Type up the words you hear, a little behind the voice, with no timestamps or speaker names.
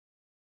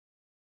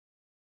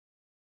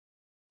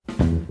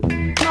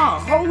No,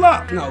 hold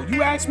up. No,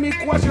 you asked me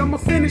a question, I'ma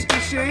finish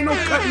this shit. Ain't no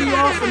cutting me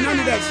off or none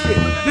of that shit.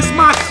 This is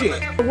my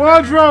shit.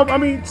 Wardrobe, I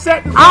mean,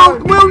 set. We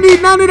don't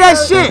need none of that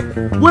shit.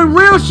 When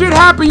real shit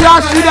happen,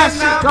 y'all see that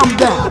shit come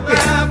down. If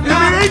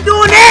it ain't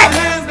doing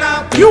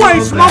that, you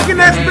ain't smoking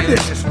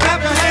expeditious.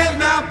 Clap your hands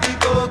now,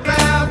 people,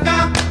 clap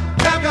now.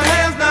 Clap your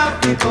hands now,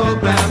 people,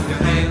 clap your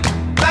hands.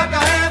 Clap your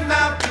hands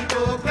now,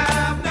 people,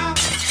 clap now.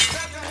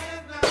 Clap your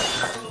hands now,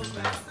 people,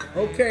 clap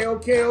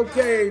now.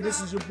 Okay.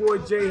 This is your boy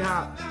J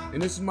Hop,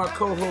 and this is my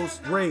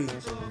co-host Rage.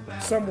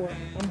 Somewhere,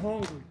 I'm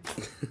hungry.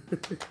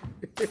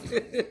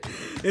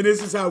 And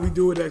this is how we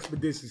do it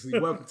expeditiously.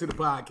 Welcome to the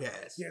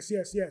podcast.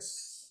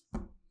 Yes.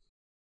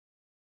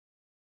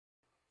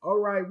 All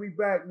right, we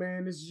back,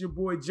 man. This is your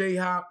boy J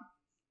Hop,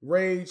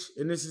 Rage,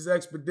 and this is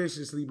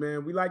Expeditiously,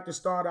 man. We like to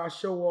start our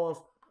show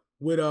off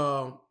with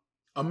a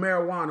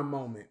marijuana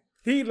moment.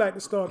 He'd like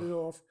to start it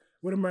off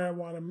with a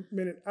marijuana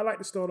minute. I like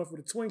to start off with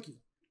a Twinkie.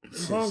 I'm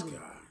hungry.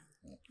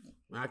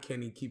 I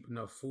can't even keep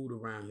enough food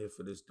around here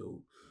for this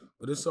dude.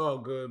 But it's all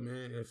good,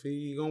 man. If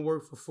he gonna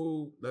work for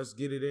food, let's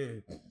get it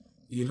in.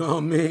 You know what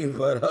I mean?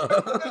 But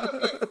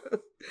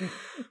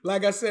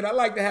like I said, I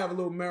like to have a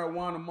little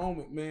marijuana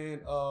moment,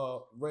 man,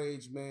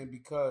 Rage, man,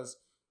 because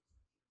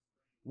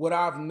what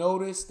I've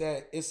noticed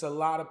that it's a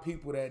lot of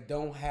people that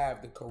don't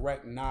have the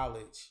correct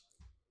knowledge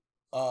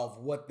of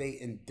what they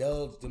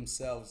indulge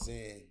themselves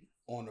in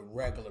on a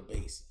regular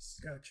basis.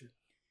 Gotcha.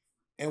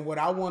 And what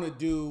I want to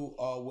do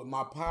with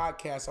my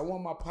podcast, I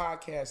want my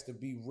podcast to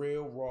be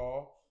real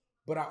raw,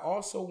 but I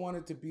also want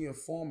it to be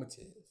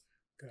informative.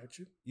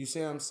 Gotcha. You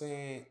see what I'm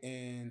saying?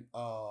 And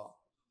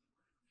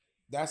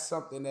that's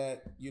something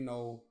that, you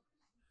know,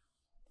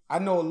 I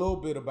know a little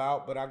bit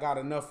about, but I got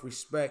enough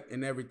respect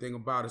and everything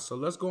about it. So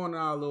let's go on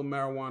our little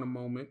marijuana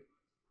moment,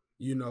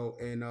 you know,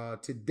 and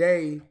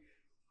today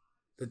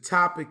the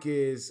topic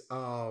is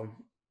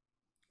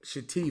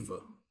sativa.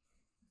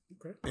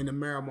 Okay. In the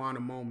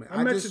marijuana moment.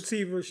 I met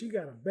Sativa. She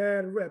got a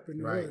bad rep in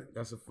the right. hood.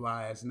 That's a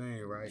fly ass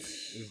name, right?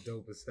 It's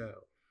dope as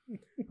hell.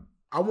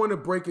 I want to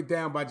break it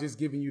down by just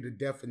giving you the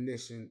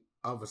definition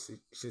of a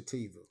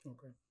sativa.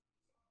 Okay.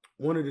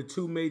 One of the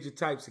two major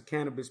types of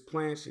cannabis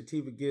plants,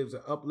 sativa gives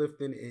an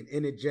uplifting and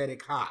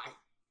energetic high.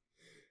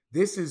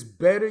 This is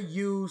better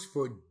used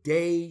for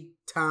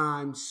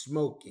daytime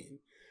smoking,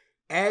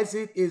 as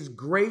it is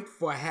great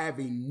for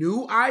having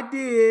new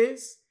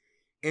ideas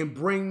and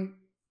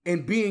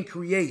being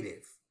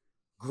creative.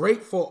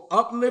 Great for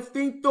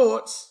uplifting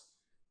thoughts,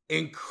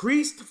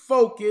 increased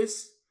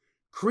focus,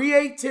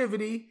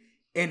 creativity,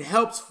 and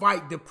helps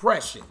fight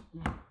depression.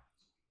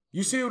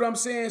 You see what I'm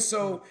saying?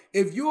 So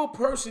if you're a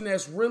person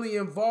that's really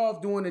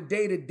involved doing the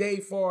day-to-day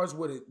far as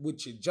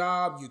with your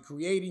job, you're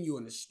creating, you're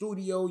in the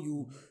studio,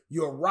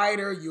 you're a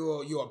writer,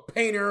 you're a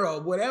painter, or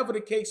whatever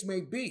the case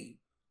may be,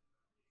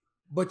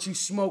 but you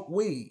smoke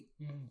weed.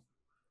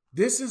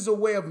 This is a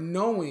way of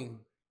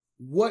knowing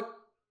what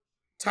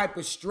type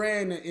of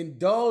strand to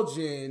indulge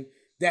in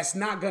that's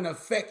not going to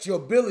affect your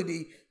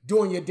ability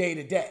during your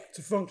day-to-day.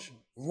 To function.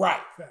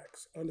 Right.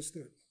 Facts.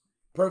 Understood.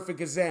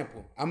 Perfect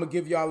example. I'm going to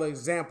give y'all an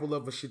example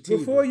of a sativa.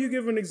 Before you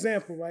give an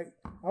example, right,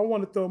 I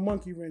want to throw a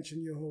monkey wrench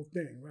in your whole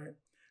thing, right?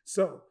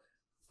 So,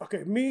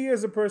 okay, me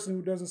as a person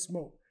who doesn't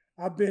smoke,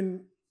 I've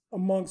been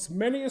amongst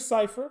many a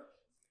cipher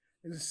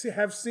and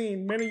have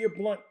seen many a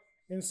blunt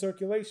in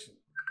circulation.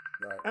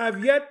 Right.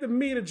 I've yet to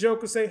meet a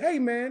joker say, hey,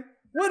 man,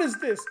 what is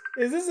this?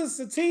 Is this a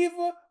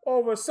sativa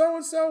or a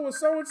so-and-so or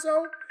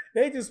so-and-so?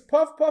 They just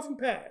puff, and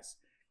pass.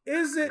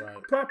 Is it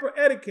proper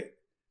etiquette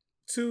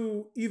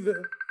to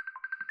either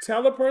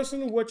tell a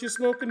person what you're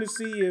smoking to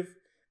see if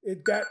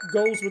that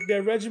goes with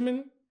their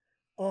regimen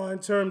in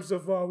terms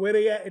of where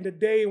they at in the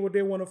day and what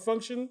they want to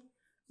function,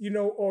 you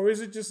know, or is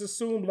it just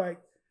assumed like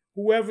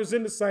whoever's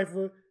in the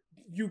cipher,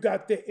 you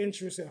got their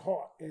interests at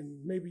heart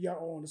and maybe y'all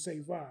all on the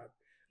same vibe?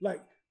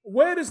 Like,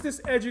 where does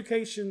this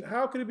education,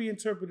 how can it be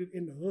interpreted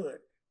in the hood?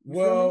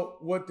 Well,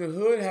 what the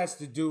hood has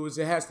to do is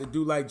it has to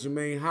do like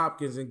Jermaine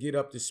Hopkins and get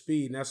up to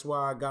speed. And that's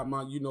why I got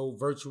my,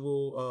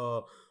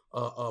 virtual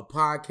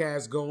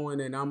podcast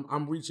going, and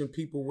I'm reaching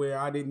people where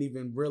I didn't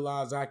even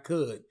realize I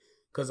could,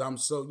 because I'm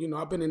so,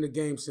 I've been in the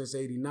game since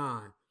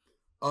 '89.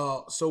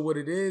 So what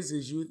it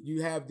is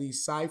you have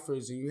these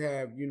ciphers and you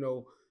have,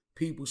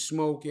 people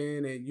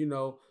smoking and,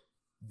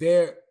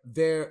 their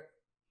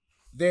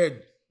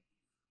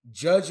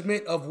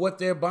judgment of what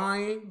they're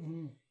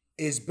buying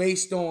is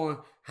based on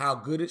how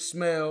good it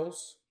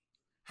smells,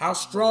 how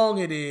strong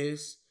it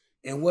is,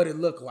 and what it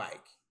look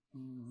like.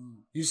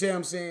 You see what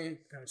I'm saying?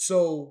 Gotcha.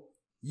 So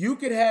you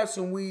could have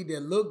some weed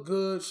that look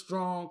good,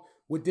 strong.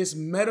 With this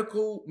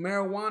medical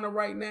marijuana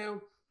right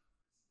now,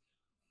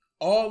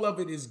 all of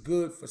it is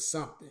good for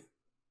something.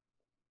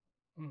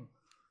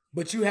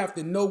 But you have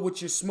to know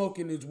what you're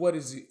smoking is what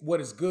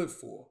is good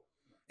for.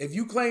 If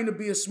you claim to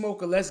be a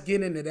smoker, let's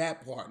get into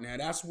that part now.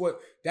 That's what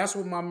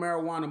my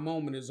marijuana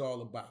moment is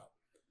all about.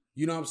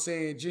 You know what I'm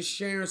saying? Just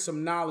sharing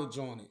some knowledge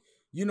on it.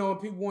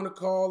 And people want to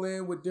call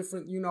in with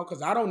different,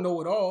 because I don't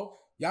know it all.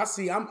 Y'all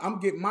see, I'm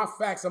getting my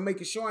facts. I'm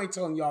making sure I ain't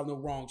telling y'all no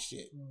wrong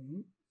shit.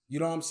 You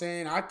know what I'm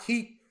saying? I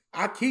keep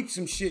I keep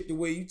some shit the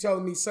way you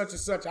telling me such and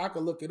such. I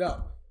can look it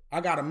up.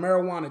 I got a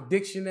marijuana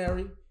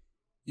dictionary.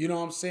 You know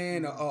what I'm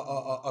saying?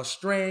 A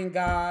strain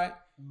guide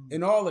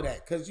and all of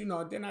that. Because, you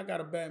know, then I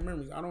got a bad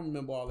memory. I don't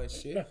remember all that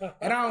shit.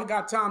 And I don't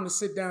got time to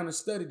sit down and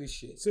study this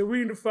shit. So we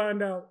need to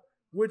find out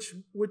which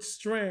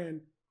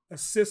strand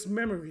assists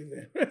memory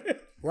then.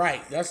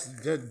 Right. That's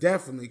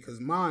definitely because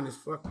mine is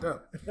fucked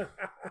up.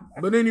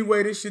 But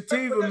anyway, this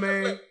sativa,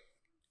 man,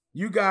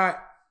 you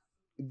got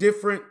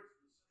different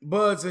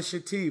buds of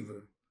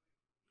sativa.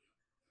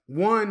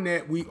 One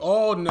that we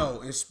all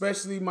know,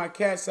 especially my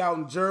cats out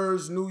in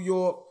Jersey, New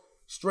York,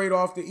 straight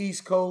off the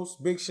East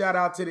Coast. Big shout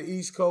out to the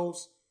East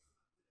Coast.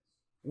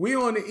 We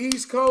on the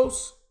East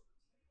Coast,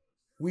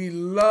 we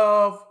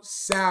love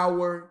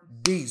sour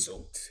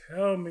diesel.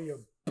 Tell me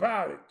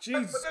about it.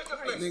 Jesus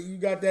Christ. Nigga, you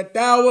got that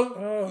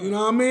sour? You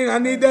know what I mean? I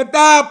need that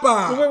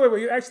sour.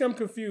 Wait. Actually, I'm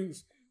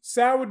confused.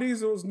 Sour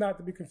diesel is not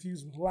to be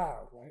confused with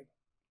loud, right?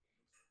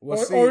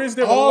 Well, or is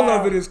there all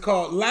loud? of it is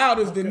called loud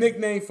is the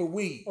nickname for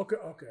weed. Okay.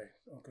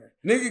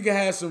 Nigga can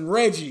have some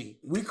Reggie.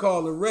 We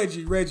call it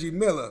Reggie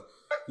Miller.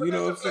 You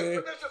know what I'm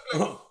saying?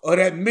 Or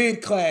that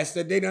mid class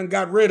that they done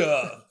got rid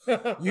of.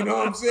 You know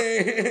what I'm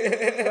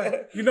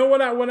saying? You know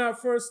when I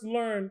first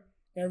learned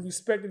and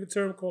respected the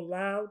term called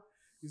loud,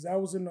 is I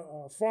was in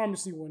a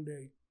pharmacy one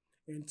day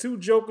and two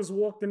jokers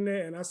walked in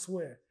there and I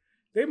swear,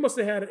 they must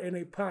have had it in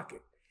a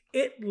pocket.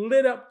 It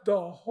lit up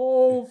the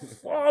whole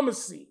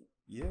pharmacy.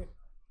 Yeah.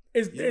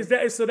 Is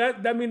that so?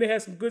 That mean they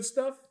had some good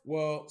stuff?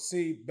 Well,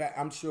 see,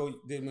 I'm sure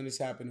that when this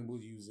happened,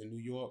 we was in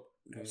New York.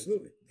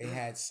 Absolutely, they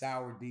had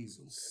sour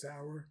diesel.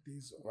 Sour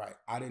diesel, right?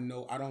 I don't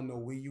know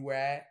where you were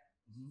at.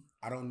 Mm-hmm.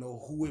 I don't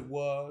know who it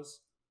was,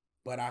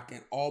 but I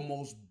can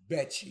almost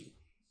bet you,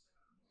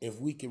 if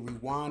we can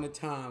rewind the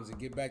times and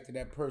get back to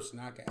that person,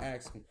 I can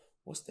ask him,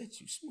 "What's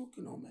that you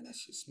smoking on, man? That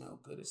shit smell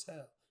good as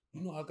hell.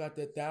 You know, I got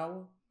that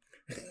sour."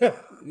 You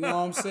know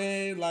what I'm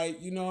saying?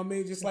 Like, you know what I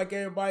mean? Just like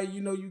everybody, you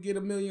know, you get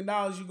 $1 million,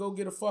 you go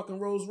get a fucking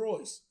Rolls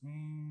Royce.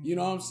 You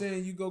know what I'm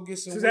saying? You go get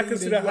some. So is that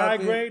considered high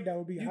grade? That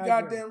would be high grade. You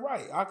goddamn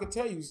right. I can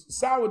tell you,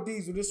 sour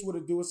diesel, this is what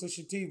it do. It's a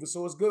sativa,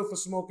 so it's good for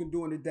smoking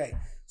during the day.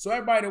 So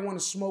everybody that want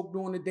to smoke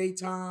during the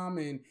daytime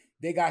and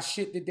they got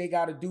shit that they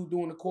got to do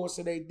during the course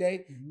of their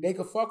day, they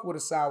can fuck with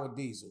a sour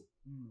diesel.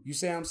 You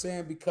see what I'm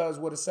saying? Because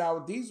what a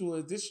sour diesel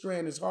is, this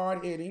strand is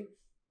hard hitting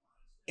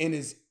and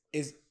is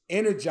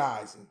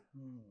energizing.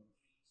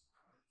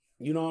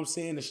 You know what I'm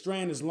saying? The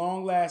strand is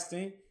long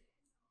lasting.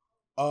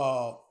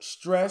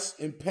 Stress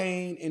and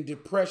pain and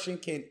depression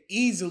can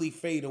easily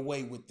fade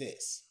away with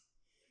this.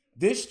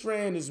 This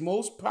strand is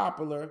most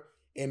popular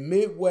in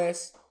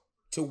Midwest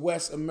to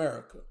West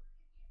America.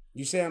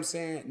 You see what I'm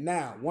saying?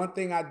 Now, one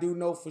thing I do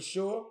know for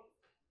sure,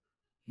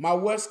 my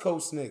West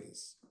Coast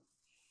niggas.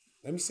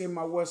 Let me say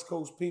my West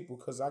Coast people,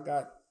 because I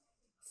got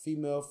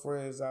female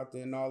friends out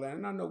there and all that.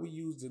 And I know we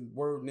use the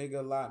word nigga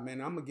a lot,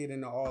 man. I'm going to get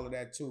into all of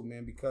that too,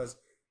 man, because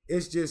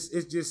it's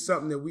just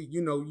something that we,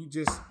 you know, you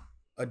just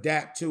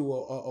adapt to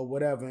or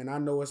whatever. And I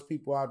know it's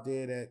people out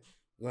there that,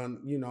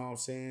 you know what I'm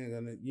saying,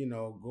 gonna, you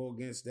know, go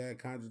against that,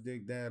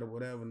 contradict that or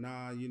whatever.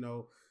 Nah, you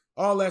know,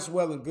 all that's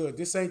well and good.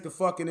 This ain't the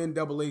fucking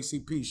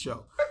NAACP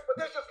show.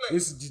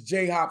 This is the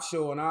J-Hop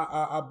show, and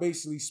I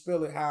basically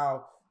spill it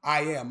how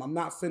I am. I'm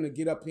not finna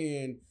get up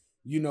here and,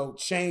 you know,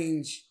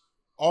 change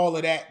all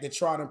of that to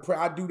try to impress.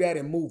 I do that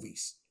in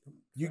movies.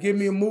 You give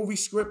me a movie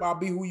script, I'll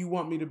be who you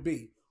want me to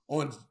be.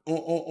 On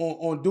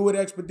Do It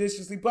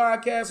Expeditiously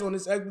podcast, on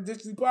this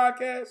Expeditiously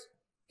podcast,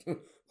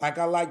 like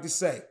I like to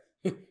say,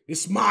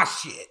 it's my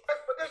shit.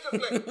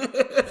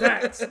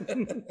 Facts.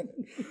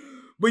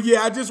 But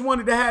yeah, I just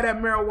wanted to have that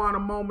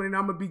marijuana moment, and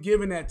I'm going to be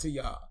giving that to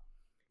y'all.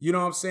 You know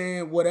what I'm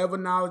saying? Whatever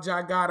knowledge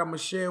I got, I'm going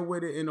to share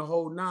with it in the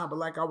whole nine. But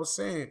like I was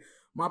saying,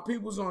 my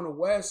people's on the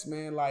West,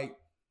 man, like,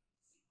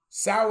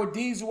 sour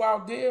diesel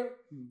out there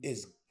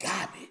is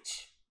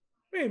garbage.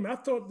 Man, I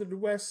thought that the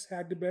West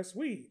had the best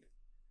weed.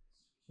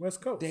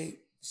 West Coast.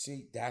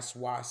 That's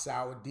why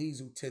sour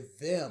diesel to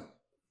them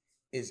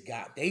is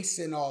they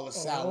send all the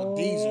sour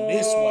diesel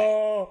this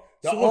way.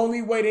 The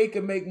only way they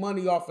can make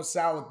money off of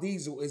sour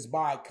diesel is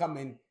by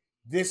coming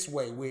this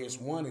way, where it's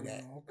wanted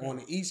at on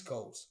the East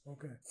Coast.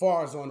 Okay. As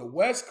far as on the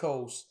West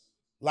Coast,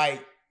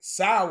 like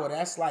sour,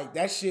 that's like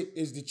that shit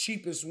is the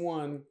cheapest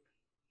one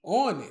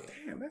on there.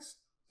 Damn, that's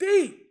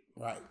deep.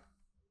 Right.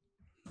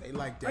 They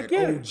like that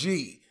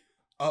OG.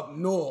 Up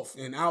north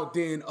and out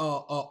there in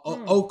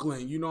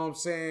Oakland, you know what I'm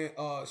saying?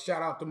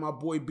 Shout out to my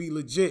boy B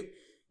Legit,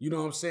 you know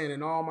what I'm saying?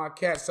 And all my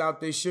cats out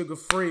there, sugar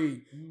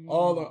free,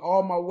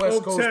 all my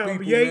West Coast people,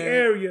 the Bay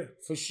Area.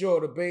 For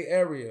sure, the Bay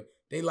Area.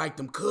 They like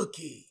them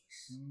cookies.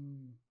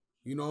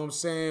 You know what I'm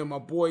saying? My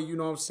boy, you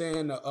know what I'm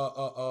saying?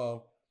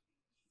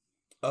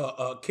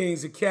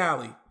 Kings of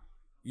Cali.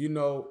 You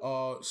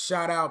know,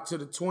 shout out to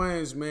the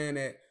twins, man,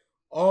 that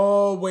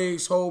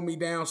always hold me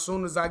down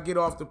soon as I get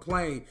off the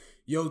plane.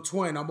 Yo,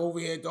 twin, I'm over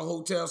here at the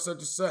hotel such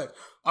and such.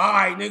 All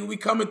right, nigga, we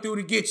coming through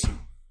to get you.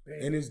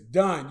 Damn. And it's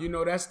done. You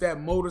know, that's that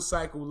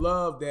motorcycle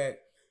love that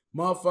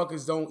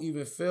motherfuckers don't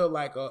even feel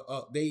like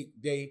they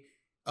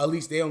at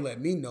least they don't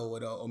let me know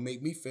it or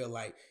make me feel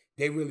like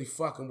they really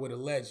fucking with a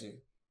legend.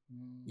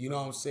 You know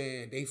what I'm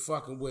saying? They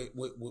fucking with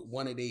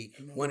one of they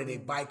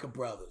biker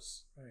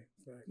brothers. Right.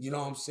 You know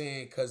what I'm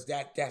saying? Cause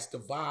that's the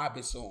vibe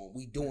it's on.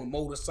 We doing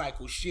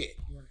motorcycle shit.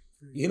 Right.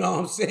 You know what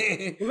I'm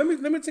saying? Well,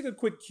 let me take a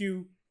quick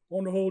cue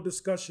on the whole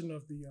discussion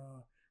of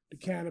the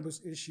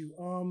cannabis issue.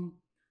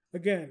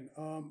 Again,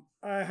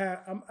 I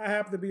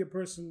happen to be a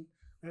person.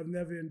 I've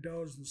never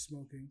indulged in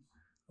smoking.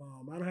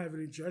 I don't have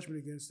any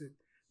judgment against it.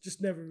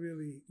 Just never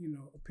really,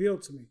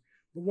 appealed to me.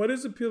 But what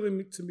is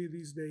appealing to me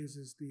these days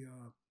is the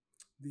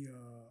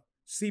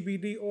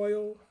CBD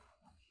oil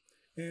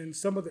and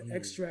some of the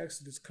extracts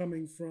that is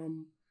coming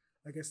from,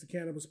 I guess, the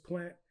cannabis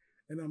plant.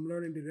 And I'm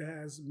learning that it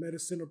has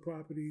medicinal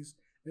properties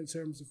in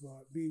terms of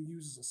being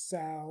used as a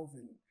salve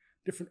and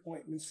different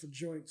ointments for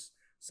joints.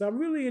 So I'm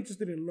really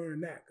interested in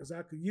learning that because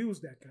I could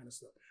use that kind of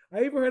stuff.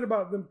 I even heard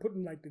about them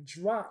putting like the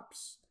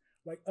drops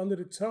like under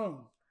the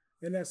tongue.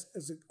 And that's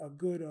a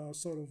good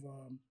sort of,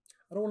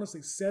 I don't want to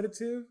say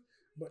sedative,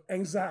 but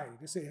anxiety.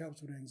 They say it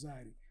helps with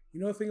anxiety.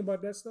 You know anything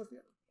about that stuff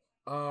yet?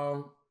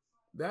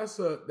 That's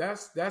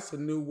a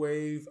new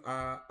wave.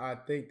 I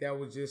think that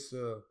was just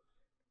a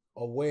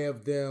way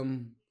of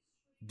them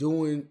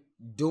doing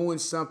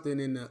something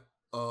in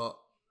a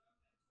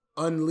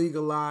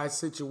unlegalized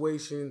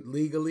situation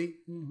legally.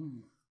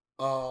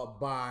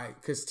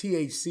 Because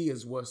THC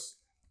is what's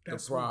the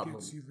problem.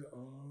 What gets you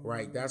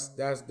right. That's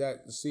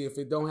that. See, if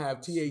it don't have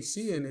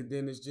THC in it,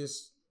 then it's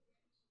just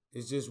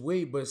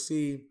weed. But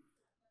see,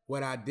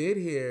 what I did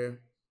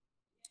here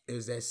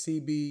is that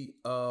CBD,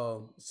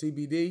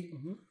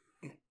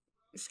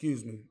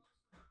 excuse me,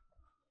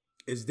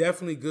 it's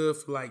definitely good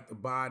for like the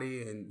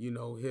body and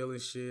healing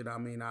shit. I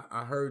mean,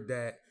 I heard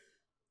that,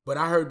 but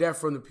I heard that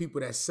from the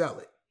people that sell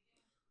it.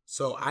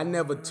 So I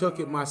never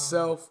took it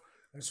myself.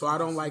 So I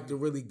don't like to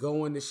really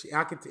go into shit.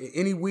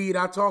 Any weed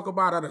I talk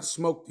about, I done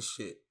smoked the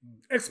shit.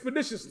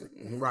 Expeditiously.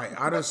 Right.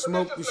 I done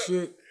smoked the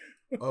shit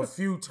a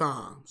few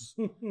times.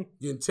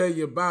 Can tell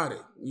you about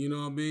it. You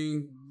know what I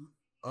mean?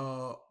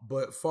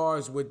 But far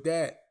as with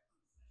that,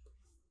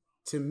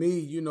 to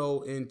me,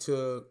 and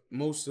to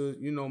most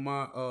of,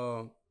 my,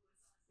 the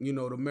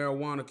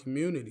marijuana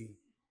community,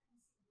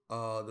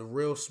 the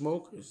real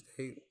smokers,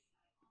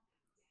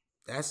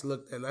 that's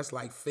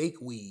like fake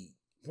weed.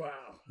 Wow.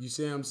 You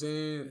see what I'm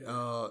saying?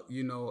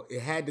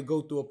 It had to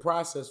go through a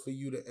process for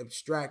you to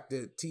abstract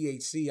the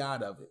THC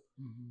out of it.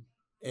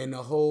 And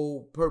the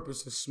whole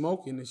purpose of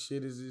smoking this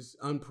shit is it's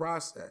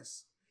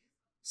unprocessed.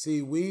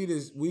 See, weed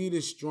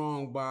is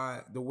strong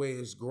by the way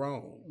it's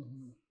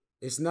grown.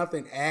 It's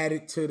nothing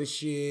added to the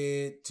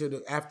shit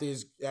after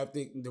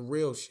the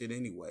real shit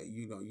anyway.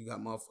 You got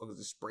motherfuckers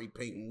that spray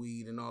painting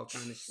weed and all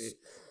kind of shit.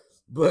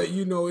 But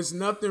it's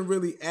nothing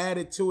really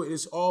added to it.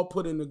 It's all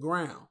put in the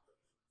ground.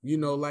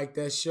 Like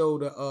that show,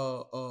 the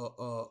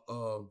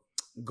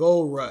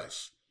Gold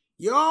Rush.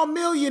 You're all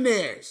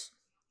millionaires.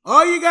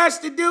 All you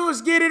got to do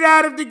is get it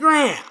out of the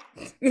ground.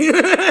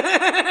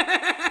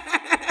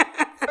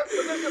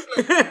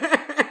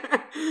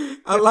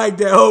 I like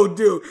that whole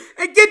dude.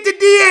 And get the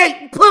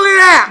D8 and pull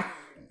it out.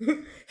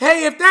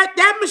 Hey, if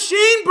that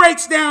machine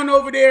breaks down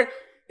over there,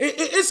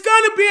 it's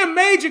going to be a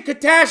major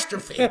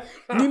catastrophe. So,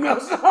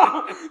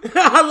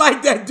 I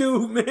like that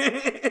dude,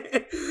 man.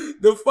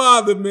 The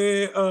father,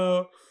 man.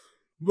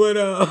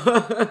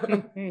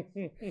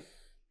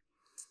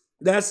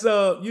 That's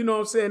you know what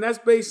I'm saying, that's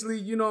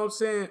basically,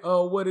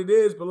 what it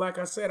is. But like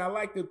I said, I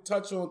like to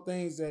touch on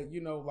things that,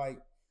 like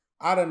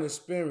I done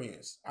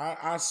experienced.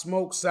 I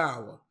smoke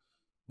sour.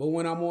 But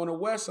when I'm on the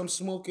West, I'm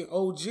smoking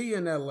OG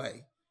in LA.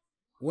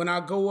 When I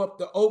go up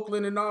to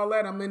Oakland and all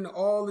that, I'm into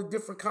all the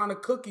different kind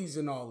of cookies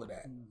and all of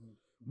that.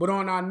 But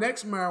on our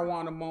next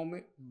marijuana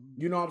moment,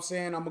 you know what I'm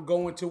saying, I'm going to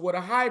go into what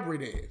a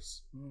hybrid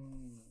is.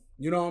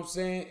 You know what I'm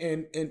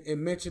saying?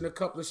 And mention a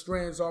couple of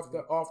strands off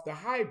the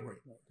hybrid.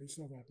 It's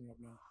not wrapping up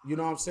now. You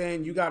know what I'm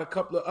saying? You got a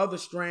couple of other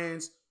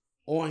strands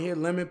on here,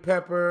 lemon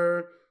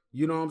pepper,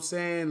 you know what I'm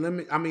saying?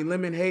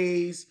 Lemon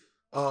haze,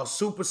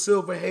 super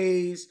silver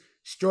haze,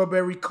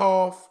 strawberry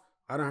cough.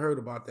 I done heard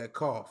about that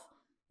cough.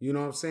 You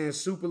know what I'm saying?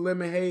 Super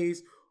lemon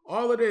haze,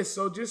 all of this.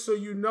 So just so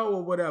you know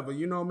or whatever,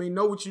 you know what I mean?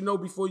 Know what you know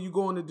before you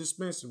go in the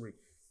dispensary.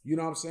 You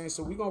know what I'm saying?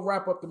 So we're going to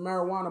wrap up the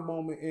marijuana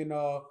moment and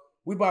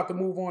we about to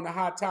move on to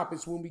hot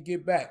topics when we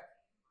get back.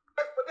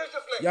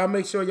 Y'all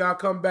make sure y'all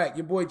come back.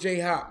 Your boy J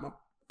Hop, my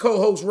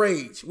co-host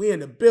Rage. We in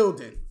the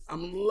building.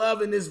 I'm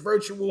loving this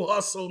virtual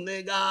hustle,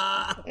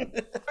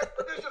 nigga.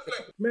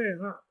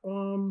 Man,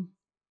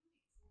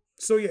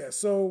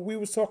 so we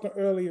was talking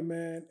earlier,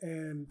 man,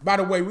 and by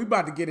the way, we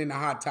about to get into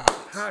hot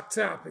topics. Hot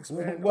topics,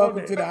 man.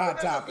 Welcome to the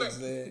hot topics,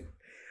 man.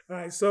 All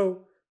right,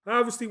 so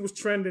obviously what's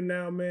trending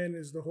now, man,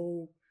 is the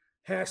whole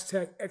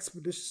hashtag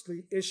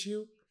expeditiously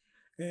issue.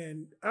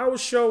 And our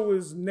show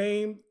is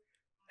named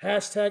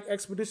hashtag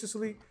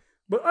expeditiously.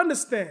 But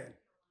understand,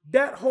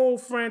 that whole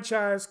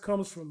franchise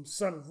comes from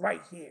something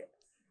right here.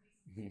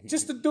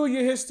 Just to do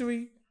your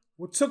history,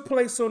 what took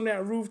place on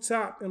that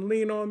rooftop and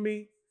Lean On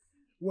Me,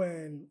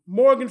 when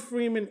Morgan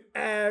Freeman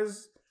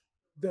as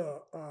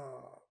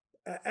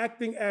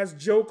acting as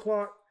Joe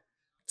Clark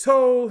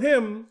told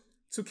him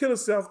to kill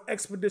himself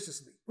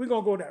expeditiously. We're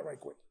going to go that right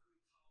quick.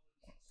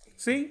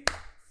 See?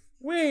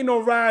 We ain't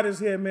no riders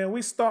here, man.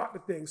 We start the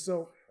thing.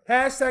 So,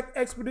 hashtag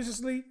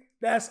expeditiously,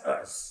 that's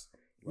us.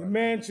 Your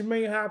man,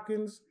 Jermaine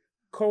Hopkins,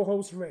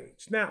 co-host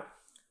Rage. Now,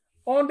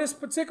 on this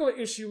particular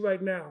issue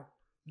right now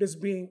that's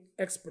being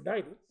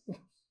expedited.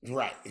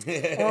 Right.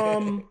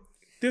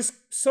 This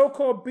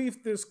so-called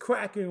beef that's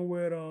cracking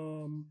with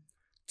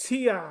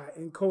T.I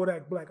and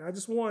Kodak Black. I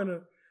just want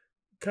to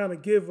kind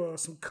of give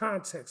some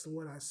context of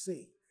what I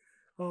see.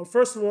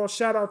 First of all,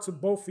 shout out to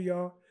both of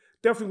y'all.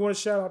 Definitely want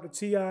to shout out to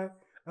T.I.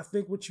 I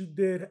think what you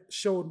did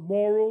showed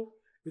moral.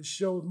 It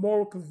showed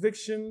moral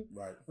conviction.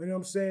 Right. You know what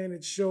I'm saying?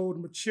 It showed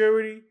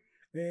maturity.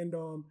 And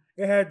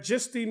it had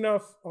just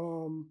enough,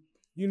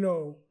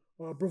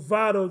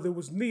 bravado that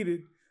was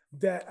needed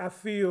that I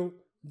feel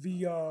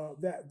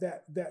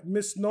that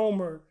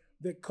misnomer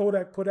that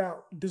Kodak put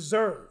out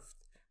deserved.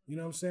 You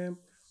know what I'm saying?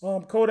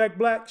 Kodak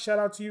Black, shout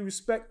out to you,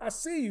 respect. I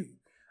see you.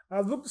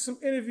 I've looked at some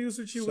interviews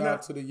with you. Shout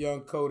out to the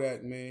young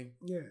Kodak, man.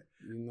 Yeah.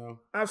 You know.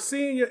 I've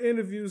seen your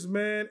interviews,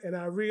 man, and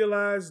I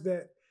realize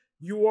that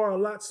you are a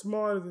lot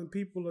smarter than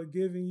people are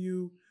giving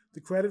you the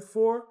credit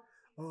for.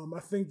 I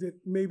think that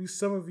maybe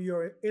some of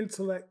your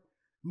intellect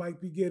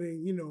might be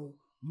getting,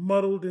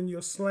 muddled in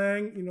your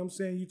slang. You know what I'm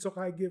saying? You talk,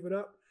 I give it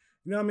up.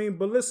 You know what I mean?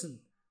 But listen,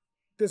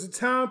 there's a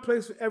time and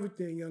place for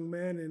everything, young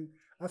man. And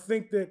I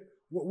think that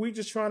what we're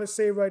just trying to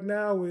say right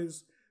now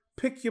is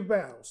pick your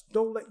battles.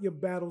 Don't let your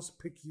battles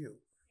pick you.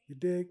 You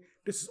dig?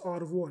 This is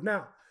Art of War.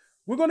 Now,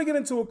 we're going to get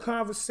into a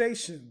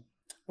conversation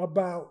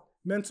about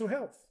mental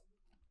health.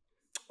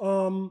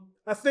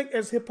 I think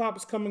as hip-hop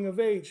is coming of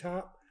age,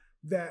 Hop,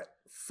 that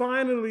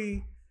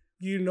finally,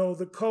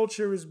 the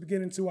culture is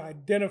beginning to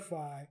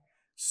identify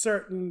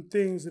certain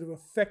things that have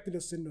affected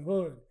us in the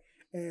hood.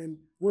 And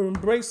we're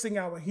embracing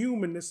our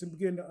humanness and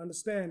beginning to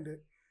understand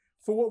that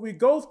for what we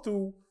go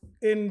through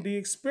in the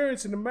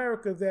experience in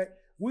America, that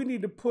we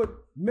need to put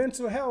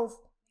mental health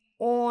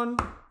on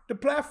the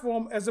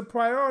platform as a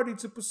priority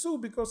to pursue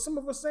because some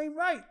of us ain't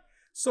right.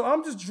 So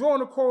I'm just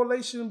drawing a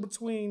correlation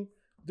between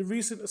the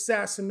recent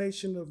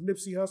assassination of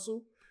Nipsey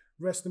Hussle,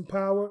 rest in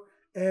power,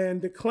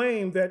 and the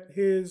claim that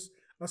his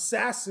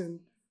assassin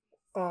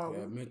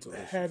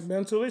had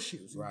mental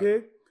issues. Right. You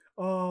dig?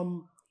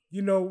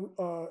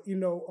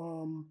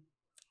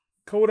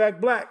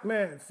 Kodak Black,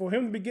 man, for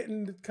him to be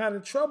getting the kind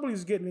of trouble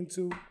he's getting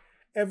into,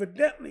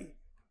 evidently,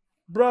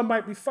 bruh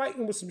might be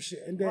fighting with some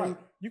shit. And then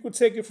you could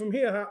take it from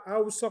here. I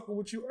was talking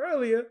with you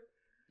earlier,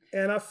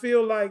 and I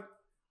feel like,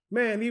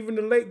 man, even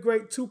the late,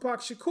 great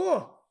Tupac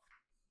Shakur,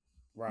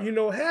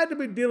 had to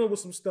be dealing with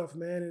some stuff,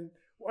 man. And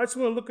I just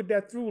want to look at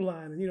that through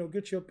line and,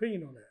 get your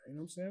opinion on that. You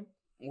know what I'm saying?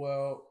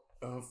 Well,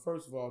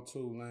 first of all,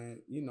 too,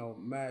 man,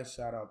 mad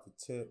shout out to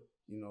Tip.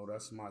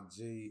 That's my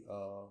G.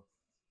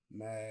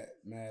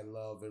 Mad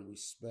love and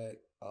respect.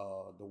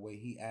 The way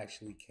he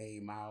actually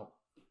came out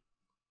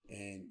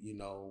and,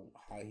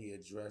 how he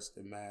addressed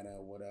the matter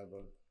or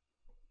whatever.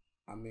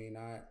 I mean,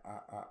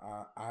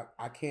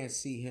 I can't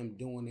see him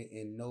doing it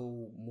in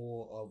no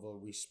more of a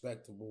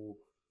respectable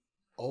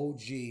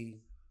OG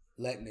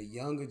letting a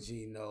younger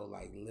G know,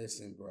 like,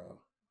 listen, bro,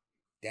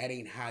 that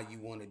ain't how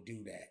you want to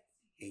do that.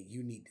 And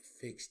you need to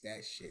fix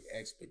that shit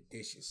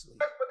expeditiously.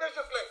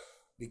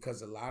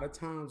 Because a lot of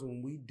times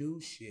when we do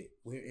shit,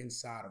 we're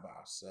inside of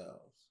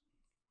ourselves.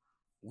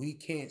 We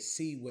can't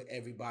see what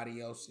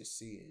everybody else is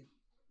seeing.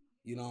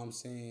 You know what I'm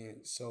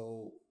saying?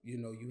 So,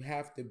 you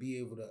have to be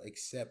able to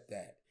accept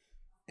that.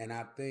 And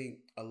I think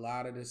a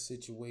lot of the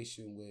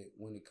situation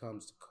when it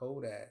comes to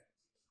Kodak,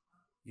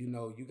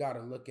 you got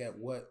to look at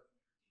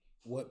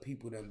what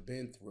people done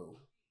been through.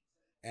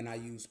 And I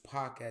use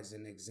Pac as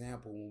an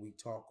example when we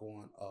talk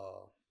on,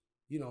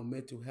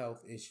 mental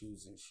health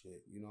issues and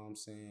shit. You know what I'm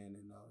saying?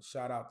 And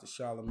shout out to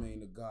Charlamagne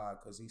the God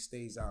because he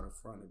stays out in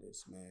front of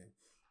this, man.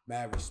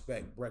 Mad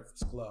respect,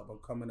 Breakfast Club. I'm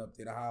coming up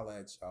there to holler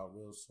at y'all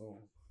real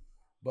soon.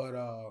 But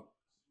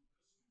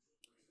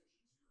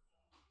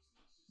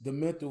the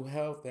mental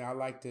health thing, I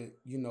like to,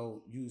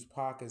 use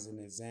Pac as an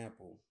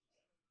example.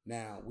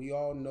 Now, we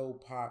all know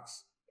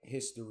Pac's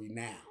history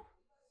now.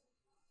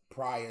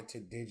 Prior to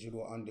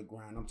Digital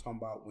Underground, I'm talking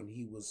about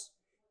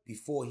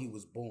before he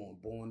was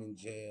born in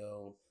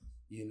jail,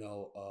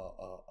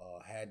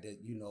 had to,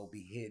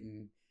 be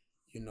hidden,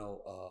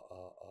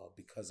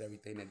 because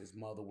everything that his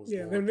mother was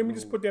going let me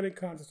just put that in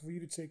context for you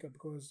to take up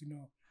because,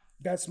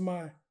 that's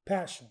my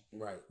passion.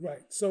 Right.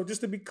 Right. So just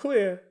to be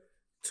clear,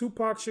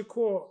 Tupac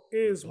Shakur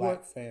is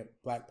Black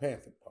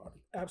Panther Party.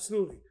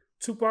 Absolutely.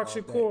 Tupac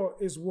Shakur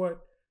is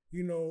what,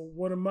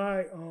 one of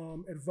my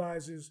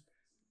advisors,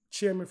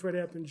 Chairman Fred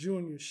Hampton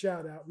Jr.,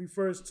 shout out,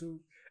 refers to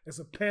as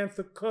a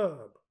Panther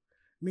Cub,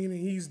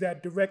 meaning he's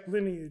that direct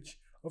lineage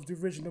of the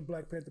original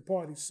Black Panther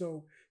Party.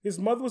 So his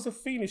mother was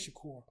Afeni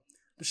Shakur.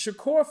 The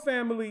Shakur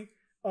family,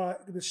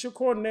 the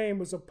Shakur name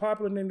was a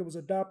popular name that was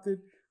adopted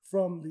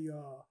from the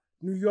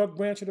New York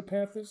branch of the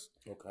Panthers.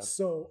 Okay.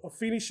 So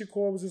Afeni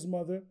Shakur was his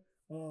mother.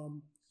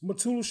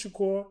 Mutulu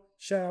Shakur,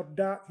 shout out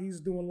Doc,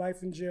 he's doing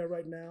life in jail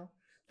right now.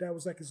 That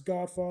was like his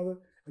godfather.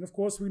 And of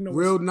course, we know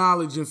real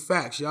knowledge and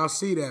facts. Y'all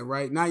see that,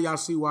 right? Now y'all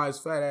see why his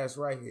fat ass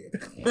right here.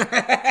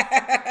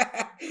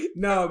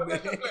 No, man.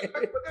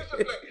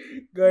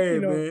 Go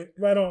ahead, man.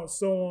 Right on.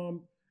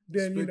 So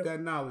then spit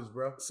that knowledge,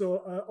 bro. So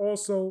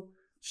also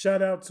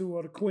shout out to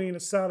the Queen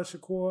Asada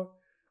Shakur.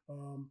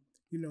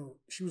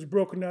 She was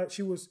broken out.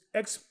 She was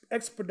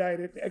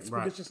expedited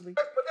expeditiously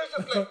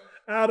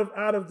out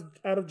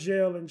of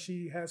jail, and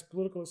she has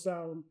political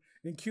asylum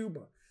in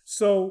Cuba.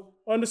 So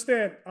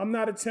understand, we're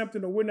not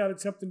attempting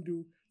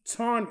to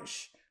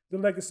tarnish the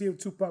legacy of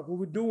Tupac. What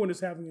we're doing is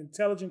having an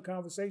intelligent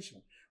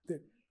conversation.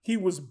 That he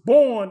was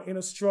born in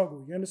a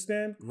struggle. You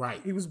understand?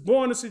 Right. He was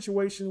born in a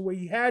situation where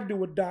he had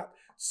to adopt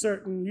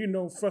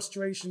certain,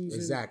 frustrations,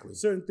 exactly, and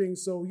certain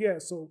things. So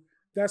so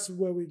that's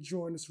where we're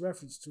drawing this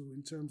reference to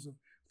in terms of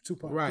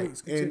Tupac.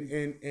 Right.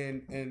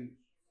 And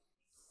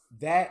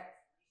that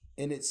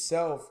in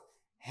itself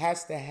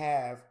has to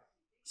have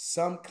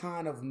some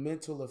kind of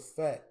mental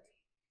effect,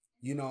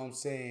 you know what I'm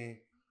saying,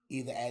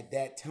 either at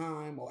that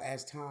time or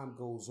as time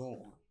goes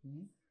on.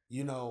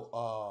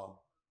 Mm-hmm.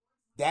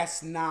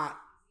 That's not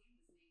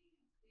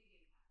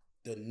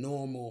the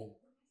normal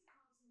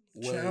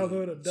way.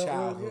 Childhood,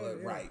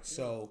 adulthood, right. Yeah.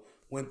 So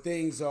when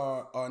things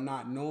are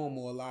not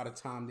normal, a lot of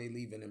time they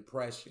leave an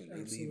impression.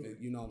 They leave it,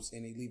 you know what I'm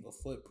saying, they leave a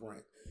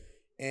footprint.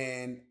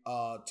 And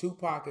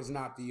Tupac is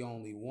not the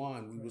only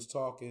one. We was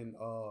talking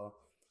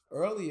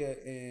earlier,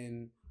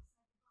 and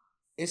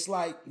it's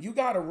like you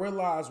got to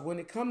realize when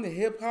it comes to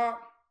hip hop,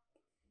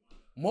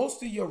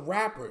 most of your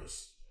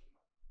rappers,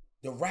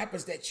 the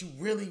rappers that you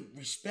really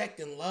respect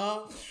and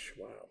love,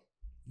 wow,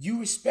 you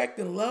respect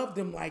and love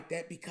them like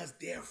that because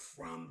they're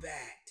from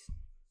that.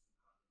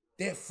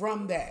 They're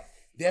from that.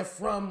 They're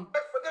from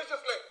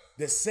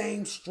the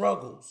same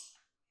struggles.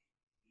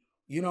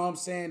 You know what I'm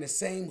saying? The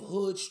same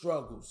hood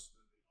struggles.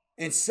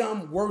 And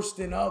some worse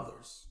than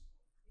others.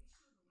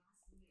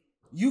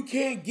 You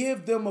can't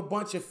give them a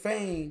bunch of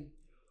fame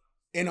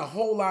and a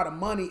whole lot of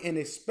money and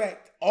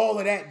expect all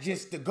of that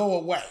just to go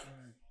away.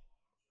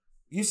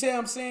 You see what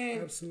I'm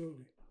saying?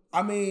 Absolutely.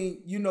 I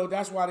mean,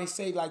 that's why they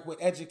say, like, with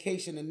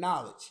education and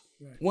knowledge,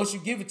 once you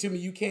give it to me,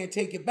 you can't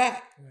take it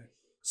back. Right.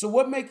 So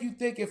what make you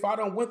think if I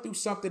done went through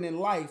something in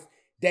life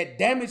that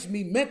damaged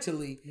me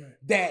mentally,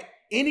 that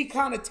any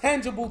kind of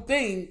tangible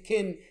thing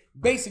can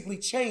basically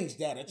change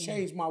that or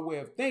change my way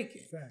of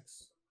thinking?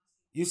 Facts.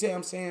 You see what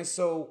I'm saying?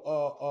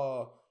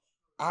 So,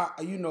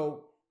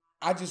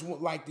 I just would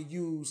like to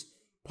use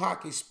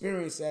Pac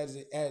experience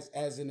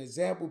as an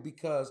example,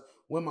 because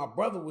when my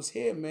brother was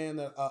here, man,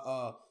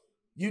 a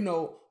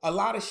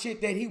lot of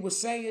shit that he was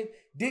saying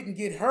didn't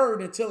get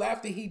heard until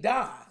after he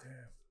died. Damn.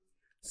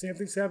 Same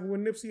thing's happened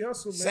with Nipsey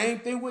Hussle, man. Same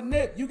thing with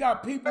Nip. You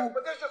got people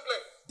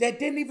that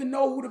didn't even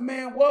know who the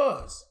man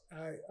was.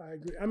 I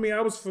agree. I mean,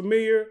 I was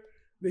familiar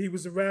that he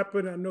was a rapper,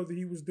 and I know that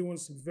he was doing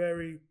some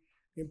very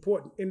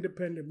important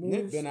independent moves.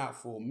 Nip been out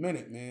for a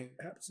minute, man.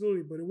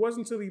 Absolutely, but it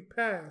wasn't until he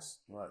passed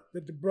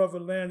that the brother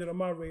landed on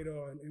my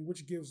radar, and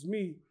which gives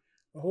me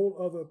a whole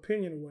other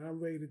opinion where I'm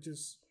ready to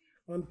just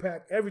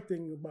unpack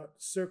everything about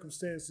the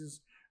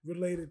circumstances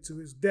related to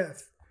his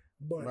death.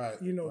 But,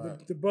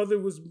 the brother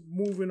was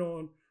moving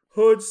on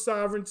hood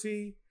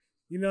sovereignty.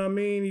 You know what I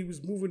mean? He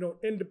was moving on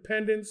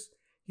independence.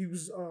 He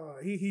was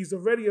he's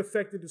already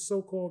affected the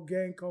so-called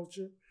gang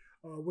culture,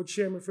 what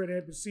Chairman Fred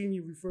Hampton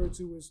Sr. referred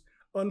to as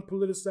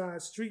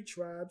unpoliticized street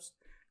tribes.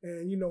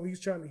 And, he's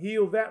trying to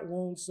heal that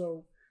wound.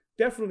 So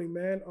definitely,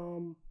 man.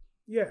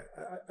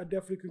 I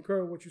definitely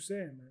concur with what you're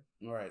saying, man.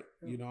 Right.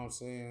 Yeah. You know what I'm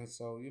saying?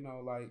 So,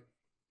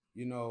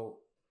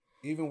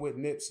 even with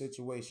Nip's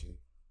situation,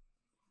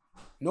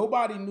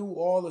 nobody knew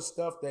all the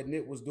stuff that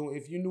Nip was doing.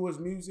 If you knew his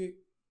music,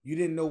 you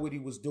didn't know what he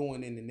was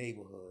doing in the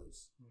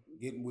neighborhoods,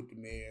 getting with the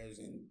mayors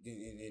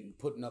and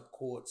putting up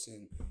courts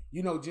and,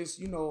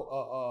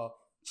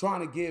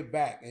 trying to give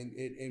back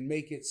and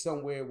make it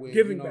somewhere where,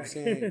 giving what I'm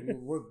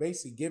saying? We're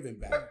basically giving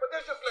back.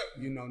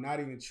 Not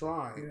even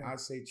trying. Yeah. I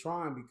say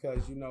trying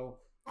because,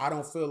 I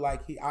don't feel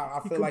like I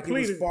feel like he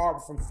was far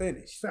from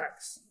finished.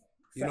 Facts.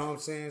 You know what I'm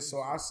saying?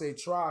 So I say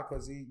try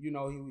because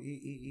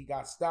he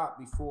got stopped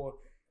before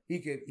he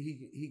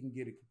can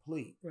get it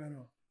complete. Right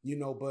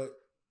on. But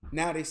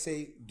now they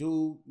say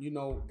dude,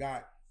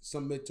 got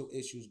some mental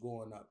issues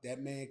going up.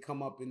 That man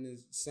come up in the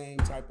same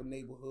type of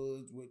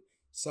neighborhoods with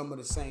some of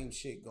the same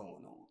shit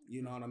going on.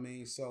 You know what I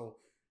mean? So,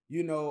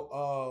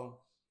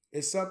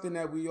 it's something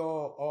that we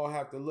all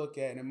have to look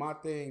at. And my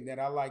thing that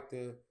I like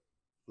to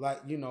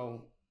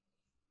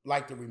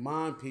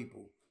remind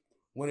people,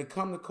 when it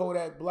come to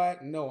Kodak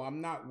Black, no,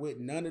 I'm not with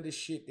none of the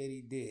shit that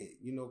he did.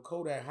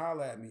 Kodak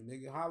holla at me,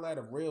 nigga. Holla at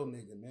a real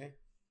nigga, man.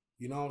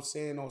 You know what I'm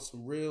saying? On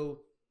some real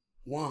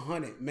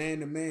 100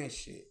 man-to-man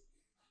shit.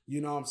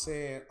 You know what I'm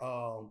saying?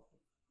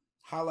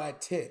 Holla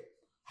at Tip.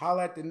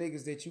 Holla at the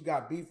niggas that you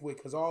got beef with,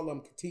 because all of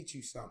them can teach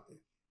you something.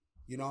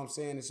 You know what I'm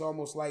saying? It's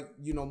almost like,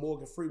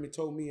 Morgan Freeman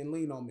told me and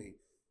Lean on Me.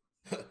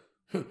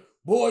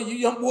 Boy, you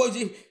young boys,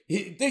 you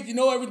think you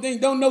know everything,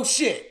 don't know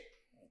shit.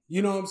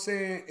 You know what I'm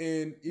saying?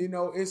 And,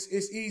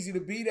 it's easy to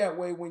be that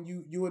way when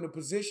you in a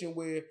position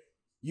where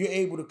you're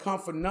able to come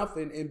for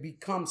nothing and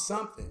become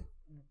something.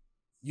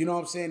 You know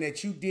what I'm saying?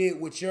 That you did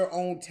with your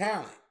own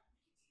talent.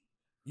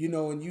 You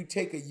know, and you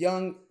take a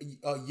young,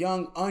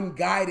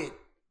 unguided,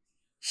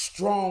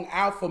 strong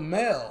alpha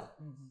male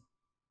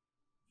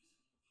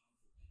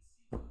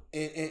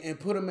and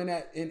put him in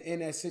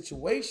that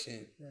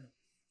situation. Right.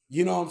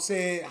 You know what I'm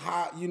saying?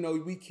 How, you know,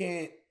 we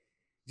can't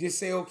just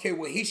say, okay,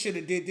 well, he should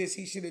have did this,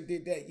 he should have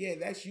did that. Yeah,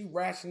 that's you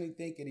rationally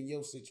thinking in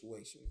your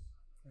situation.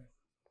 Right.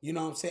 You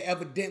know what I'm saying?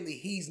 Evidently,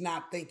 he's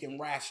not thinking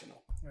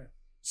rational. Right.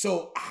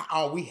 So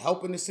are we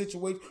helping the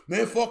situation?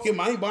 Man, fuck him.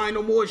 I ain't buying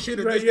no more shit.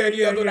 Right,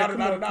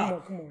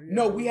 come on.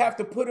 No, we have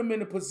to put him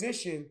in a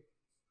position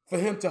for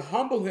him to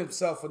humble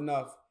himself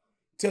enough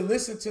to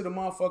listen to the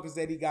motherfuckers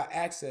that he got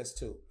access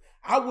to.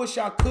 I wish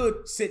I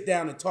could sit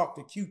down and talk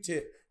to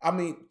Q-Tip.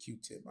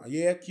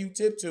 Yeah,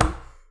 Q-Tip too.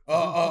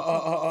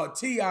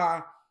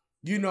 T.I,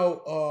 you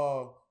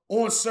know,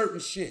 on certain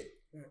shit.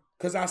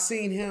 Because I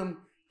seen him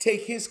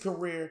take his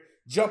career,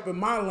 jump in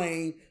my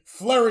lane,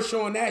 flourish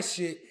on that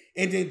shit,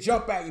 and then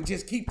jump back and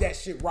just keep that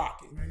shit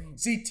rocking. Right.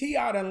 See,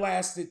 T.I done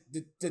lasted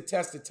the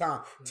test of time.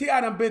 Right.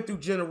 T.I done been through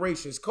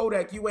generations.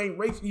 Kodak, you ain't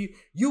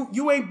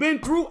you ain't been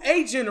through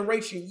a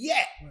generation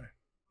yet. Right.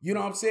 You know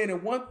what I'm saying?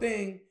 And one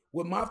thing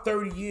with my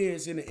 30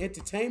 years in the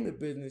entertainment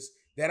business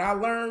that I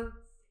learned,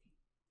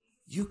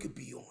 you could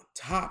be on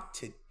top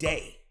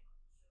today,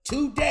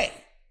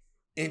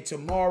 and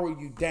tomorrow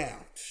you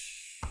down.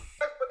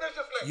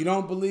 You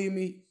don't believe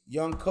me?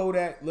 Young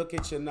Kodak, look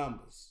at your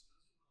numbers.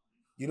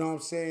 You know what I'm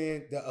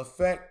saying? The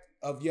effect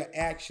of your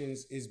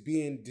actions is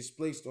being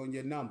displaced on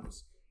your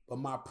numbers. But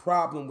my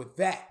problem with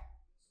that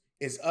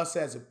is us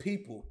as a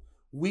people,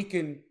 we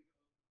can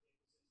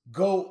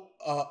go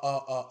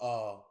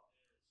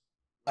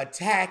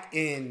attack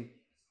and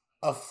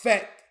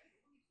affect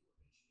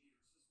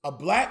a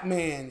black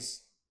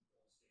man's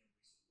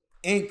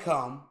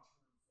income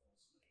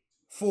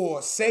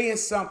for saying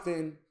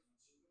something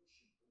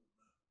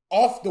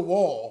off the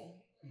wall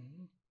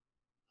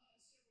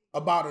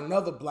about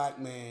another black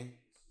man,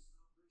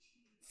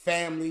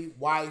 family,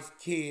 wife,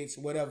 kids,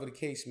 whatever the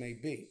case may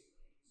be.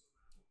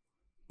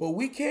 But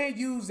we can't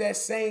use that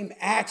same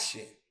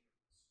action,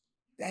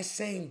 that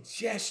same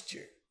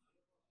gesture,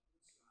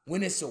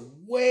 when it's a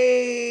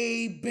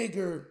way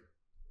bigger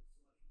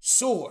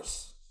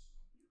source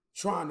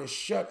trying to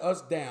shut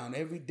us down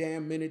every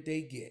damn minute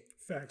they get.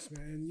 Facts,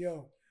 man.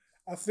 Yo,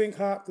 I think,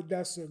 Hop,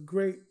 that's a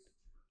great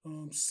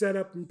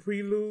setup and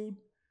prelude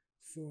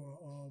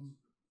for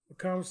a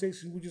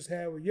conversation we just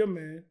had with your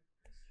man,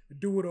 the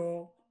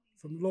DoItAll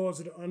from Lords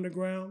of the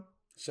Underground.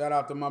 Shout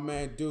out to my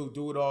man,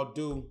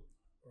 DoItAll.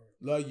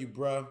 Love you,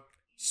 bro.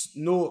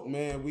 Newark,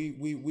 man,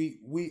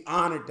 we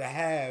honored to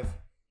have,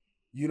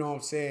 you know what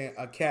I'm saying,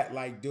 a cat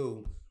like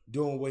doing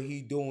what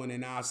he doing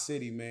in our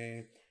city,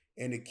 man.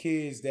 And the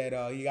kids that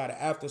he got an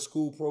after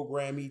school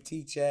program he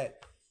teach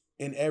at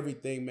and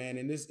everything, man.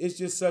 And it's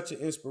just such an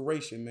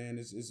inspiration, man.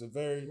 It's a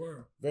very,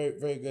 very,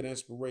 very good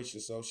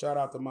inspiration. So shout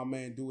out to my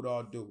man,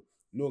 DoItAll.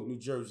 Newark, New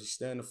Jersey,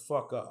 stand the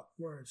fuck up.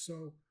 Word.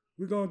 So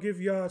we're going to give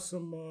y'all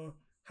some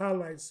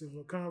highlights of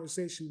a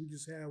conversation we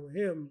just had with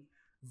him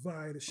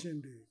via the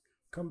Shindig.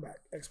 Come back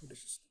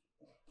expeditiously.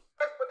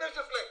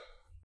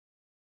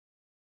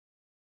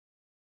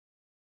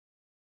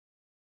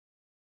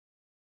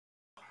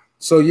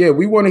 So yeah,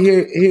 we want to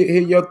hear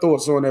your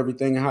thoughts on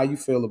everything and how you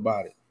feel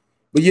about it.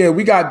 But yeah,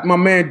 we got my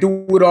man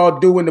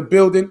DoItAll in the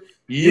building.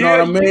 You know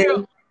what I mean?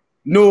 Yeah.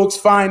 Newark's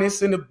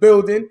finest in the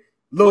building.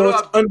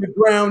 Lord's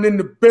Underground in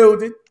the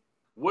building.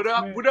 What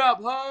up? Man. What up,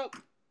 Hub?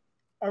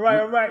 All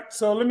right.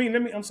 So let me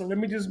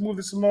just move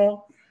this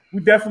along.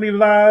 We definitely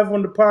live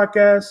on the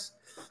podcast.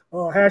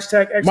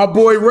 Hashtag my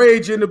boy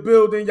Rage in the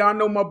building. Y'all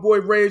know my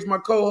boy Rage, my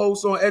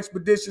co-host on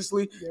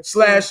Expeditiously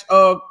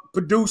 /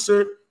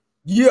 producer.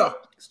 Yeah.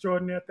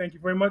 Extraordinary. Thank you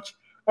very much.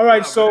 All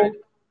right, so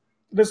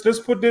let's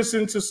put this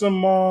into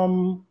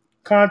some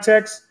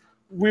context.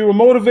 We were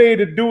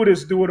motivated to do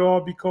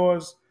DoItAll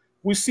because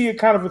we see a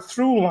kind of a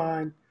through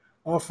line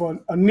of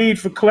a need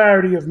for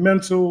clarity of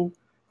mental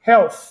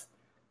health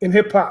in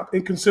hip hop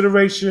in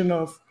consideration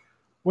of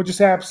what just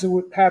happened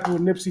with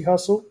Nipsey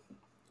Hussle.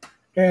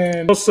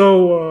 And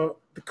also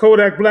the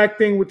Kodak Black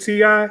thing with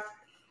T.I.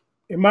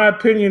 In my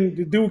opinion,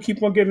 the dude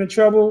keep on getting in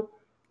trouble.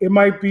 It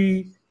might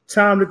be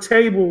time to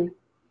table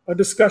a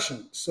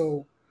discussion.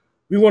 So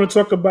we want to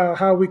talk about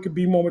how we could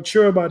be more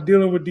mature about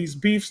dealing with these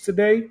beefs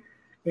today.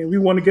 And we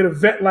want to get a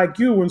vet like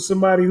you and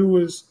somebody who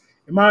is,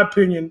 in my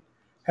opinion,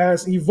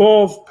 has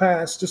evolved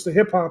past just a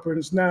hip hopper and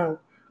is now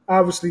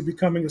obviously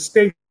becoming a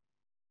statesman.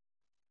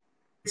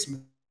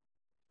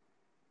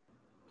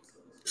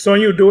 So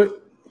you do it.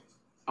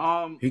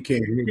 He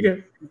can't hear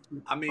you.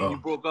 I mean, you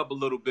broke up a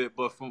little bit,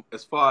 but from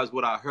as far as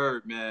what I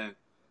heard, man,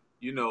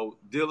 you know,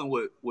 dealing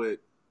with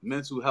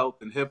mental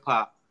health and hip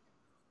hop,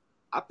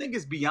 I think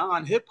it's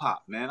beyond hip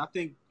hop, man. I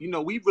think, you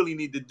know, we really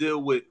need to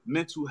deal with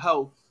mental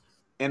health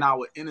in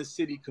our inner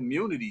city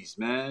communities,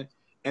 man.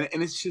 And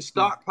it should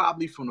start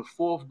probably from the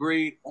 4th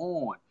grade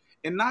on.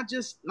 And not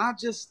just,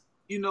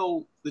 you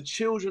know, the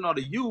children or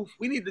the youth.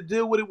 We need to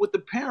deal with it with the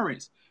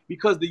parents.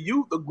 because the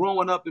youth are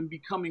growing up and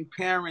becoming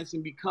parents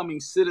and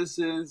becoming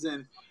citizens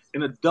and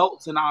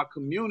adults in our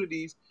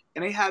communities,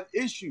 and they have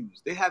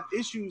issues. They have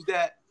issues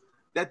that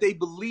they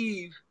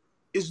believe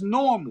is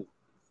normal.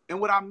 And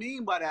what I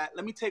mean by that,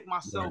 let me take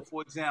myself,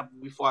 for example,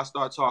 before I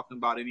start talking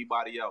about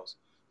anybody else.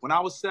 When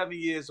I was 7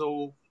 years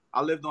old,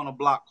 I lived on a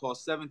block called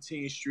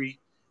 17th Street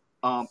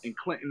in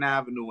Clinton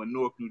Avenue in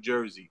Newark, New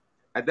Jersey.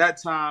 At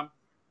that time,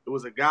 there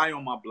was a guy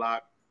on my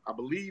block. I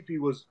believe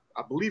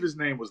his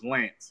name was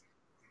Lance.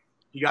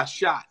 He got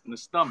shot in the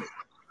stomach.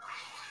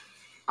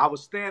 I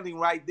was standing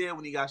right there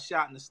when he got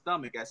shot in the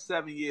stomach at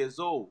 7 years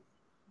old.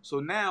 So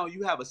now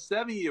you have a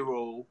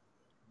 7-year-old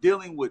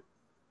dealing with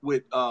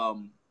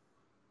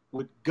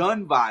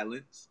gun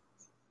violence.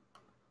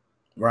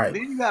 Right.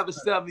 Then you have a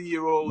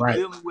 7-year-old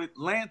dealing with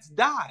Lance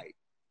died.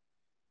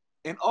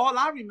 And all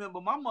I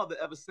remember my mother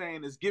ever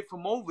saying is, get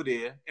from over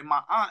there, and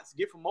my aunts,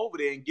 get from over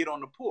there and get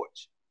on the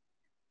porch.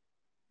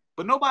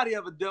 But nobody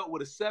ever dealt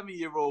with a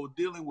 7-year-old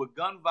dealing with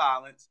gun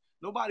violence.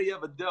 Nobody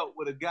ever dealt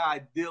with a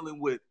guy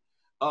dealing with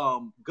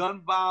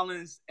gun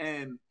violence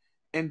and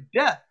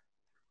death.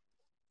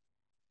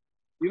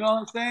 You know what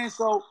I'm saying?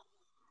 So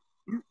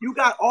you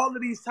got all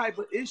of these type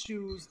of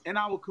issues in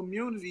our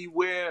community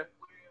where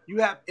you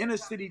have inner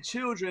city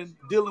children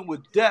dealing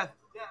with death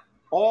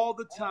all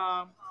the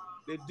time.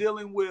 They're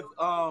dealing with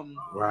gun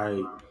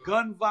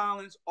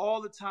violence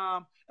all the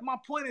time. And my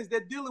point is,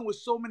 they're dealing with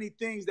so many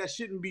things that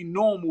shouldn't be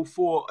normal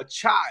for a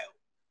child.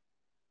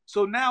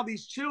 So now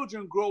these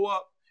children grow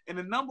up, and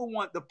the number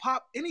one,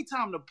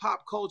 anytime the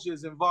pop culture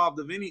is involved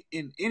in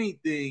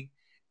anything,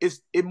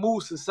 it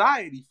moves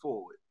society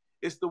forward.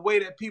 It's the way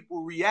that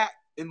people react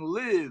and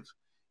live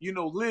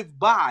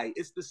by.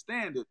 It's the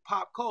standard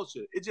pop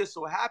culture. It just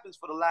so happens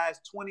for the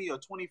last 20 or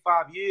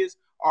 25 years,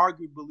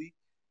 arguably,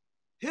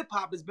 hip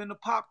hop has been the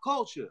pop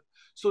culture.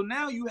 So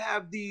now you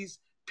have these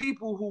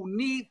people who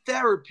need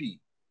therapy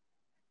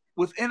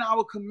within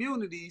our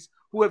communities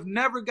who have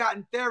never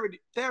gotten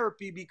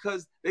therapy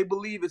because they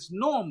believe it's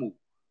normal.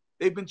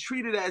 They've been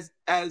treated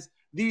as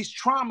these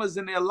traumas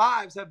in their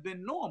lives have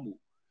been normal.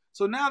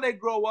 So now they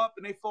grow up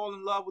and they fall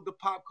in love with the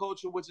pop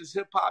culture, which is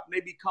hip hop, and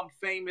they become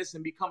famous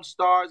and become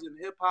stars in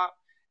hip hop.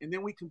 And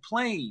then we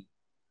complain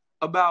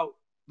about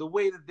the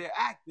way that they're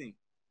acting,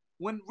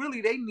 when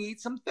really they need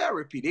some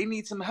therapy. They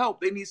need some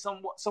help. They need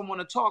someone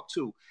to talk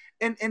to.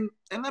 And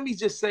let me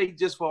just say,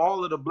 just for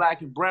all of the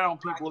black and brown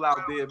people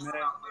out there, man,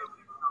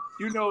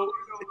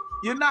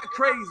 you're not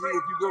crazy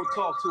if you go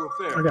talk to a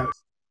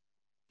therapist.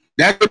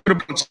 That's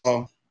what it's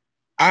about.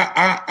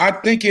 I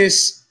think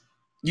it's,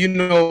 a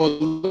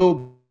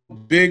little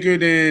bigger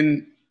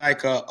than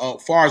like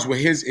far as with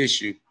his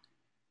issue.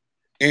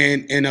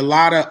 And a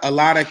lot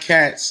of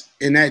cats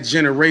in that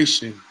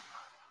generation,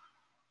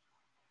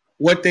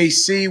 what they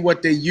see,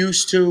 what they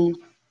used to,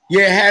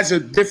 it has a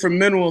different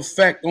mental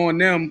effect on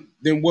them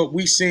than what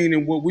we seen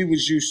and what we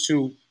was used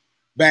to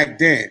back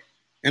then.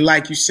 And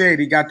like you said,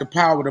 he got the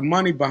power, the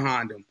money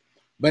behind him.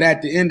 But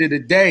at the end of the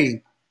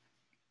day,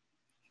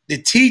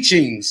 the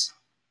teachings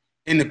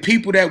and the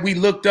people that we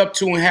looked up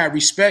to and had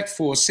respect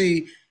for,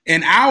 see,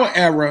 in our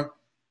era,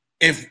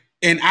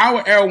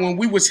 when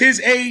we was his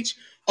age,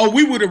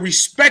 we would have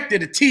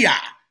respected a T.I.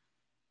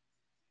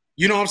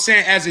 You know what I'm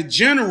saying? As a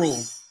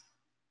general,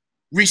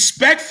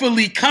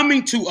 respectfully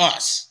coming to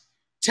us,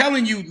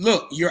 telling you,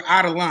 look, you're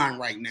out of line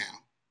right now.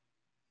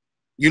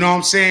 You know what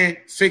I'm saying?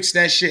 Fix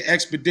that shit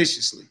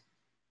expeditiously.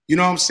 You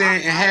know what I'm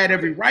saying? And had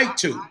every right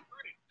to.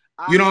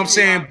 You know what I'm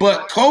saying?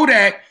 But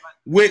Kodak,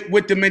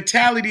 with the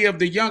mentality of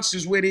the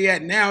youngsters where they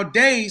at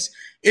nowadays,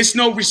 it's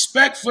no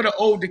respect for the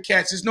older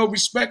cats. It's no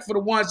respect for the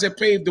ones that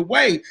paved the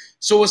way.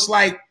 So it's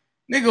like,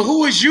 nigga,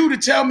 who is you to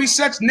tell me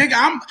such?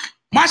 Nigga,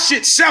 my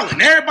shit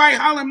selling. Everybody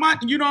hollering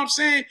you know what I'm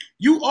saying?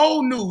 You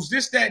old news,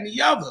 this, that, and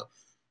the other.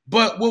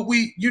 But what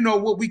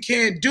we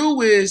can't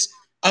do is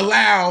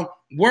allow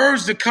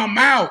words to come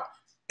out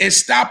and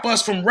stop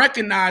us from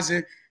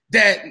recognizing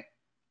that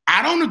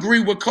I don't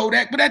agree with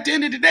Kodak, but at the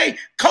end of the day,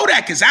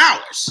 Kodak is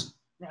ours.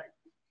 Right.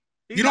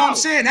 You know what I'm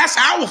saying? That's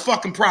our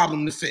fucking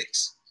problem to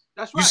fix.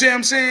 That's right. You see what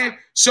I'm saying?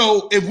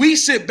 So if we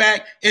sit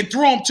back and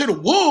throw him to the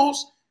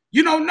wolves,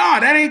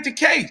 that ain't the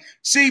case.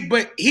 See,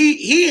 but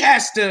he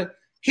has to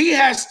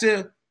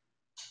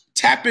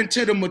tap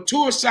into the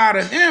mature side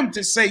of him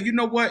to say, you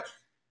know what?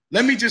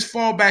 Let me just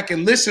fall back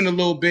and listen a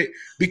little bit,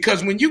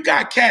 because when you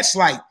got cats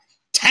like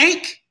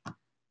Tank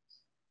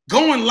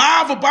going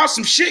live about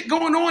some shit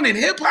going on in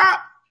hip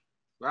hop,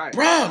 right,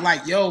 bro,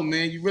 like, yo,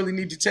 man, you really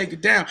need to take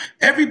it down.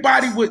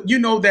 Everybody would,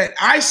 that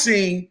I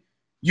seen,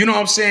 you know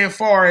what I'm saying,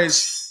 far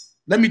as,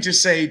 let me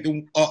just say,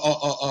 the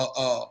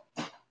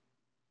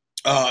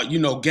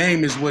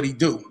Game is what he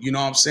do. You know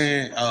what I'm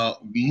saying?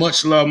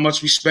 Much love,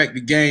 much respect,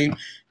 the Game.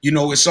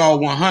 It's all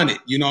 100.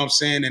 You know what I'm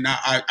saying? And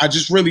I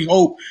just really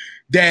hope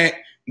that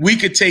we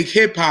could take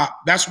hip hop.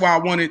 That's why I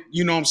wanted,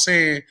 you know what I'm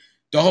saying,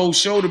 the whole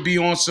show to be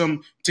on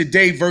some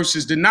today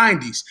versus the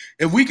 90s.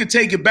 If we could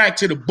take it back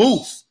to the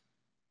booth,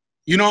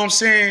 you know what I'm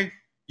saying?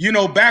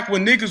 Back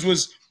when niggas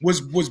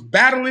was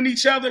battling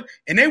each other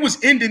and they was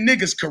ending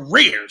niggas'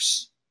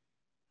 careers.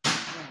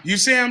 You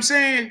see what I'm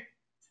saying?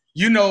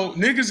 You know,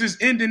 niggas is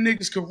ending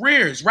niggas'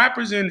 careers.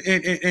 Rappers and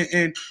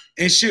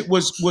shit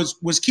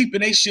was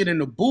keeping they shit in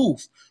the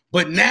booth.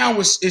 But now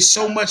it's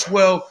so much,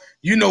 well,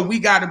 you know, we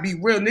got to be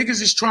real.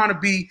 Niggas is trying to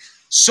be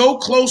so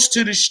close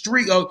to the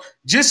street,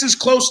 just as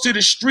close to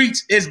the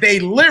streets as they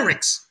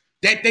lyrics,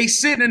 that they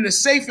sit in a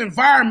safe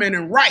environment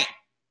and write.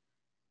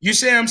 You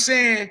see what I'm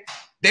saying?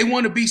 They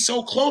want to be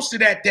so close to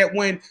that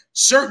when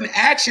certain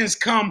actions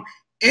come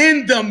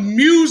in the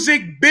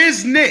music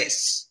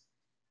business,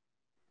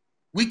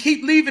 we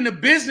keep leaving the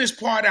business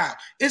part out.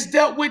 It's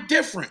dealt with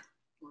different.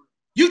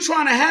 You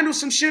trying to handle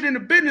some shit in the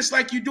business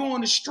like you do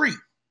on the street.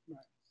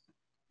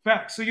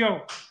 Facts. So,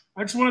 yo,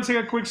 I just want to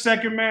take a quick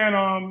second,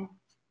 man.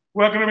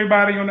 Welcome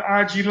everybody on the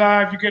IG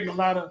Live. You're getting a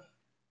lot of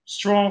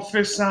strong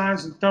fist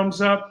signs and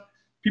thumbs up.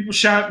 People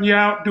shouting you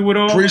out. Do it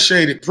all.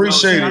 Appreciate it.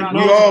 Appreciate it.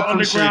 We all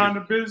appreciate it.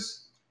 The biz.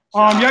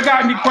 Y'all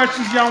got any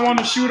questions y'all want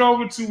to shoot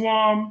over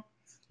to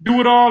Do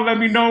It All? Let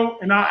me know,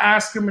 and I'll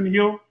ask him, and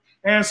he'll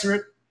answer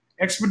it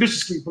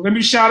expeditiously. But let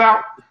me shout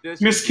out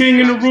Miss King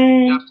in the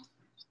room,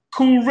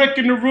 Cool Rick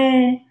in the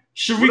room,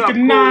 Sharika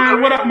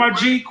 9. What up, my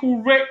G?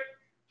 Cool Rick.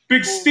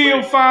 Big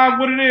Steel 5,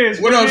 what it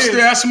is? What up, Steel?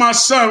 That's my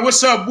son.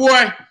 What's up,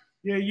 boy?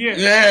 Yeah.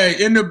 Yeah,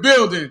 in the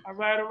building. All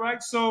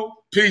right. So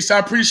peace. I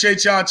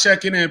appreciate y'all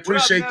checking in.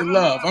 Appreciate the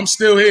love. I'm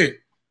still here.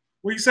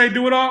 What you say,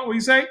 Do It All? What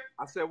you say?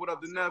 I said, what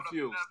up, the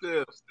nephew?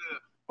 Still.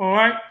 All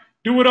right.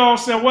 Do It All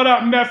said, what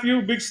up,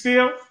 nephew? Big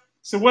Steel.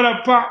 So what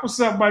up, Pop? What's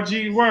up, my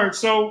G? Word.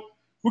 So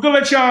we're going to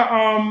let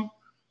y'all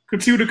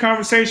continue the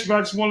conversation, but I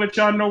just want to let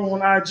y'all know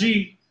on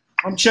IG,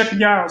 I'm checking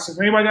y'all out. So if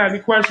anybody got any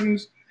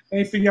questions,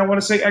 anything y'all want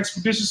to say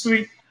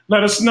expeditiously,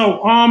 let us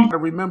know.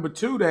 Remember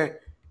too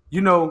that,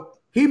 you know,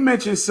 he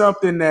mentioned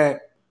something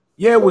that,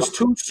 yeah, it was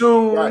too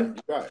soon,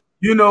 right.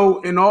 You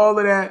know, and all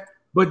of that.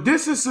 But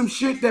this is some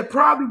shit that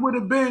probably would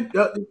have been,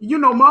 you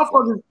know,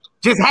 motherfuckers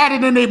just had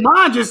it in their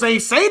mind, just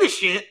ain't say the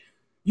shit.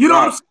 You know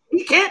what I'm saying?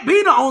 He can't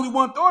be the only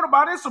one thought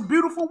about it. It's a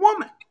beautiful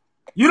woman.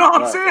 You know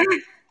what I'm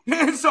saying?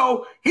 And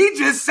so he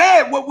just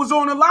said what was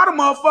on a lot of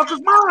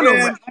motherfuckers' mind.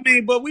 Yeah, I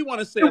mean, but we want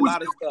to say a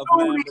lot of stuff,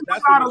 man. But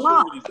that's what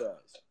maturity does.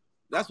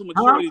 That's what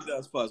maturity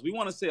does for us. We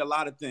want to say a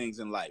lot of things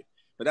in life,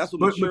 but that's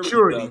what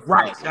maturity does.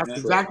 Right. Us, that's man.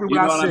 exactly what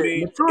I said. I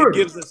mean? Maturity.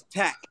 It gives us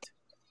tact.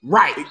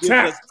 Right. It gives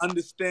us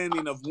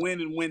understanding of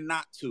when and when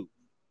not to.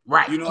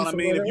 Right. You know what I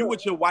mean? If you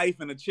with your wife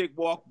and a chick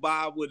walk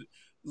by with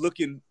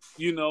looking,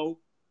 you know,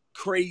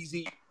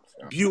 crazy,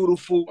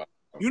 beautiful,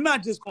 you're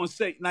not just gonna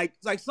say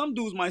like some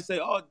dudes might say,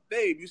 "Oh,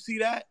 babe, you see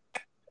that?"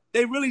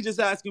 They really just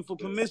asking for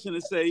permission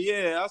to say,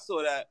 "Yeah, I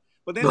saw that,"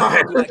 but they're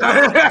not gonna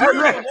be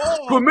like,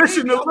 "Oh,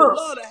 permission baby, to I would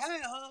love to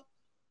have her."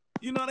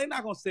 You know, they're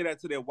not gonna say that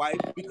to their wife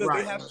because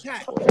they have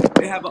tact.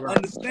 They have an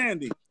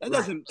understanding.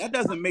 That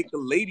doesn't make the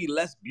lady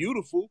less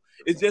beautiful.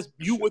 It's just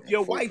you with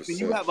your wife and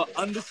you have an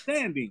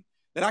understanding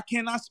that I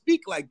cannot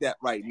speak like that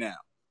right now.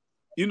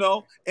 You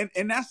know,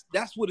 and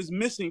that's what is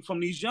missing from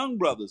these young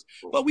brothers.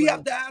 But we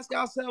have to ask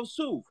ourselves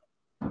too.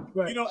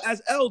 You know,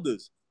 as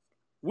elders,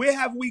 where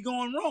have we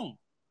gone wrong?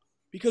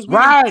 Because we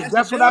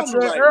that's what I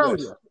said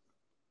earlier.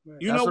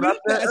 You know, we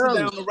pass it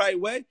down the right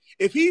way.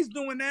 If he's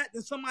doing that,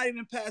 then somebody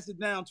didn't pass it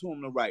down to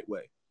him the right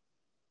way.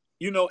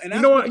 You know, and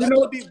that's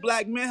what these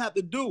black men have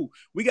to do.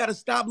 We got to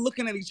stop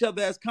looking at each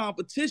other as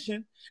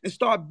competition and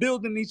start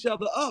building each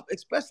other up,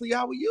 especially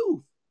our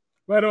youth.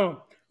 Right on.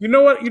 You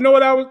know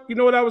what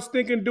I was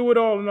thinking. Do It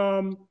All,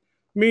 and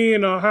me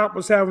and Hop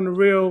was having a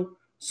real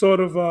sort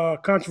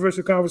of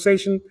controversial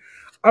conversation.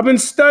 I've been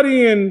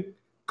studying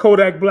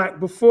Kodak Black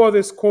before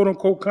this quote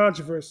unquote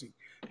controversy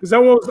because I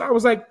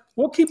was like,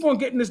 we'll keep on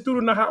getting this dude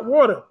in the hot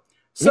water.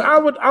 So I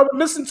would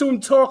listen to him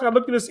talk. I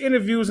looked at his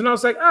interviews and I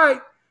was like, all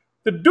right,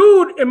 the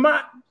dude, in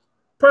my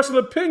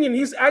personal opinion,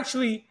 he's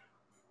actually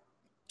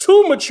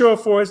too mature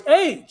for his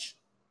age.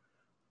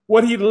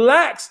 What he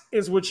lacks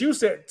is what you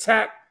said,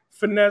 tact,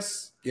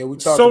 finesse, we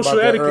talked social about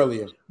that etiquette.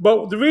 earlier.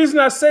 But the reason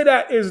I say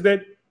that is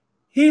that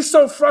he's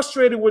so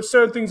frustrated with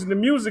certain things in the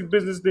music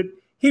business that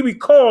he be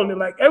calling it.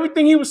 Like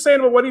everything he was saying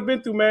about what he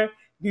been through, man,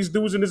 these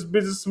dudes in this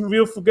business, some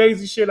real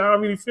fugazi shit, I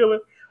don't really feel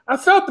it. I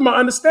felt them, I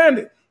understand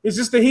it. It's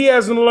just that he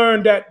hasn't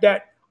learned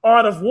that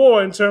art of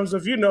war in terms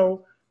of, you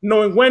know,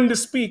 knowing when to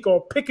speak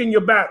or picking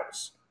your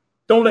battles.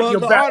 Don't let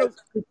your battles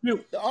pick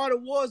you. The art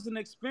of war is an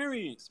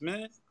experience,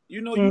 man.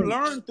 You know, you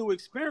learn through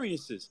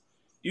experiences.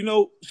 You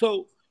know,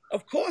 so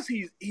of course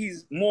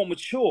he's more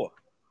mature.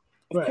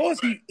 Of course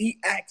he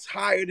acts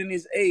higher than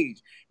his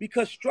age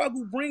because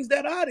struggle brings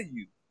that out of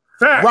you.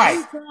 Facts.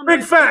 Right.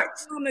 Big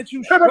facts. Anytime that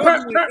you struggle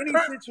with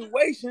any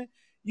situation,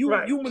 you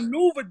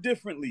maneuver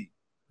differently.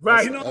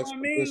 Right. You know what I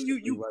mean?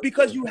 You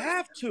because you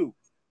have to.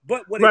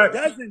 But what it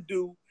doesn't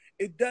do,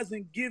 it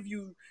doesn't give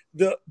you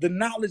the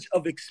knowledge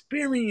of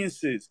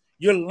experiences.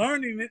 You're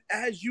learning it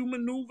as you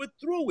maneuver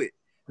through it.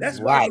 That's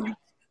why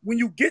when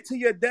you get to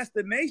your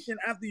destination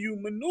after you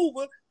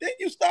maneuver, then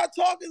you start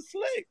talking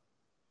slick.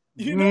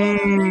 You know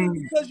what I mean?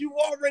 Because you've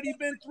already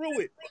been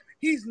through it.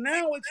 He's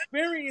now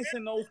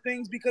experiencing those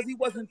things because he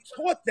wasn't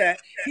taught that.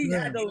 He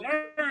had to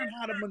learn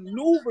how to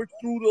maneuver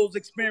through those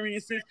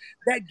experiences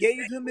that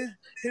gave him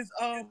his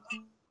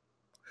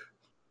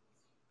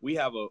we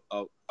have a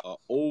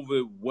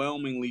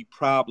overwhelmingly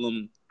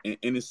problem in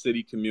inner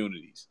city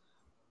communities,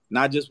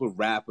 not just with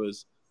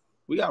rappers.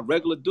 We got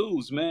regular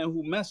dudes, man,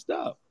 who messed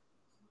up.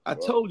 I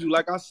told you,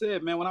 like I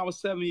said, man, when I was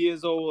 7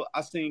 years old,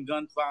 I seen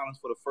gun violence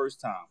for the first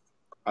time.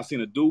 I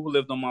seen a dude who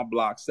lived on my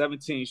block,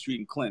 17th Street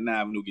and Clinton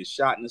Avenue, get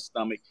shot in the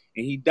stomach,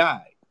 and he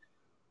died.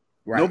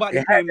 Right.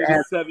 Nobody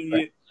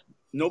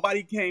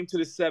came to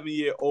the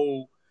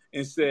 7-year-old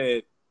and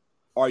said,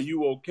 "Are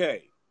you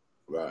okay?"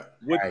 Right.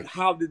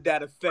 How did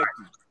that affect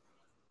you?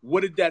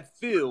 What did that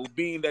feel,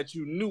 being that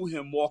you knew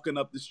him walking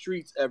up the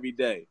streets every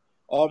day?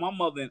 All my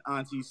mother and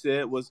auntie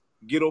said was,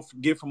 get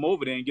from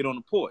over there and get on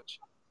the porch.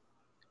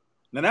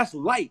 Now, that's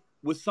light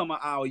what some of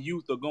our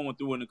youth are going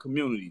through in the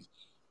communities.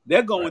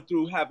 They're going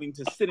through having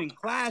to sit in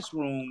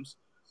classrooms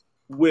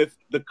with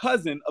the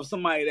cousin of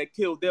somebody that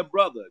killed their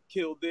brother,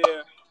 killed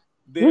their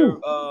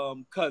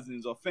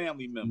cousins or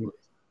family members.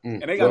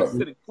 And they got to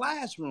sit in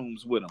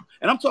classrooms with them.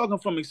 And I'm talking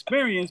from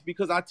experience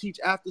because I teach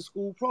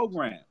after-school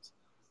programs.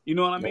 You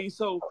know what I mean?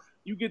 So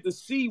you get to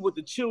see what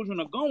the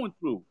children are going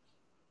through.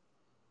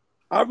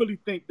 I really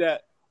think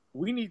that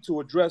we need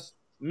to address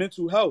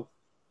mental health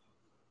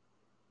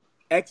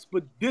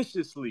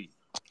expeditiously.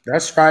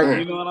 That's right.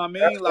 You know what I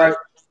mean?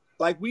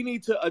 Like we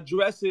need to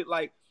address it.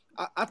 Like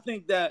I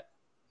think that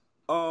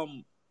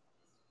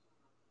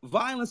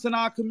violence in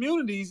our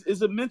communities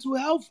is a mental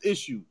health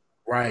issue.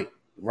 Right.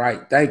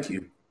 Thank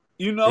you.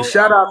 You know, and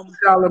shout out to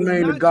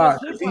Charlamagne the God.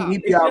 He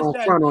be out on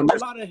front on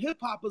this. A lot of hip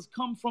hoppers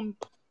come from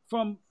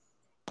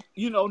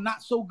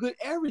not so good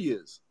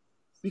areas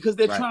because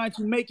they're trying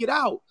to make it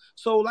out.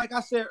 So like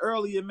I said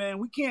earlier, man,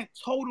 we can't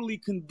totally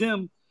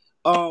condemn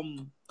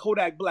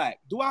Kodak Black.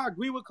 Do I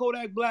agree with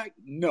Kodak Black?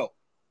 No.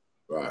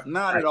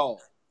 Not at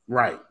all.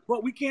 Right.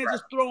 But we can't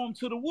just throw him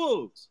to the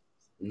wolves.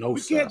 No,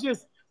 we can't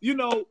just,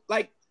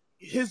 like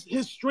his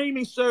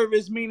streaming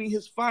service, meaning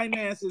his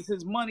finances,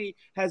 his money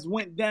has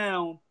went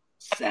down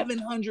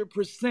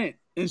 700%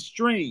 in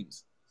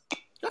streams.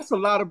 That's a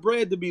lot of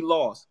bread to be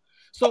lost.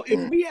 So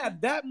if we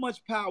have that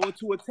much power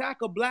to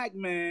attack a black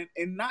man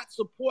and not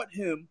support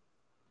him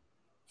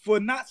for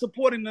not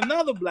supporting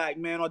another black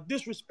man or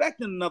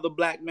disrespecting another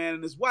black man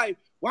and his wife,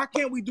 why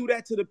can't we do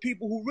that to the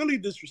people who really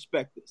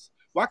disrespect us?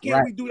 Why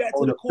can't we do that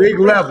to the big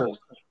level?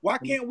 Why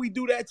can't we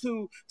do that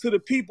to the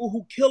people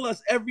who kill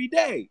us every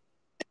day?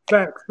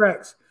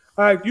 Facts.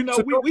 All right,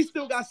 we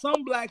still got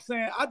some blacks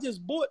saying, I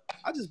just bought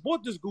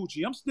this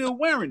Gucci. I'm still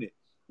wearing it.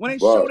 When they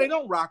show they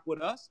don't rock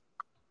with us.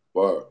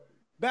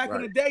 Back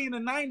in the day in the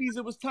 90s,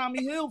 it was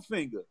Tommy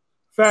Hilfiger.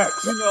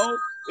 Facts. It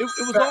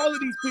was all of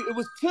these people. It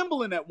was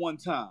Timberland at one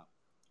time.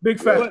 Big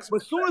facts.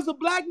 But as soon as a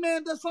black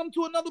man does something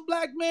to another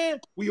black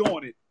man, we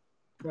on it.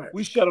 Right.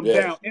 We shut them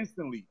down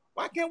instantly.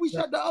 Why can't we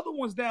shut the other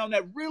ones down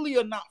that really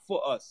are not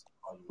for us?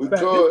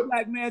 This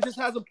black man just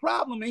has a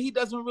problem and he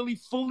doesn't really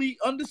fully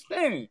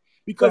understand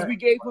because we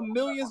gave him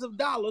millions of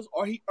dollars,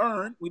 or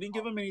we didn't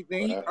give him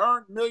anything. He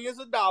earned millions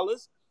of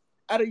dollars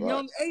at a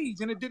young age,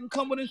 and it didn't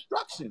come with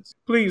instructions.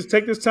 Please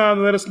take this time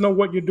and let us know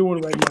what you're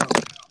doing right now.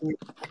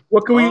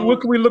 What can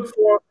we look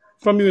for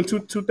from you in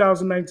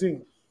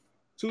 2019?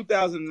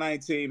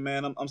 2019,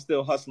 man, I'm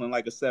still hustling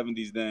like a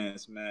 70s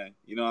dance, man.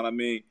 You know what I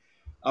mean?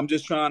 I'm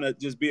just trying to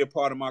just be a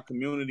part of my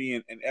community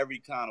in every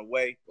kind of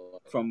way.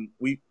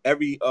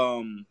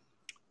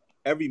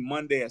 Every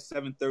Monday at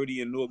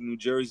 7:30 in Newark, New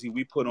Jersey,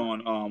 we put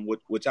on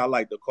which I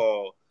like to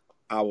call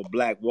our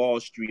Black Wall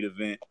Street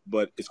event,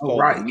 but it's called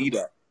the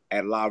Meetup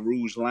at La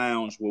Rouge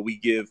Lounge, where we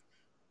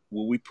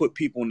put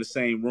people in the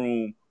same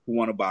room who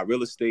want to buy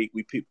real estate.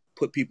 We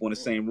put people in the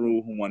same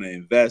room who want to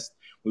invest.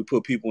 We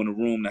put people in the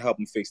room to help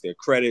them fix their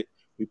credit.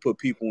 We put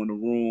people in the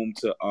room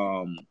to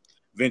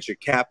venture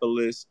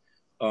capitalists.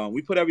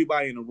 We put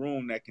everybody in the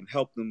room that can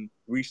help them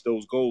reach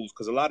those goals.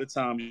 Because a lot of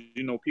times,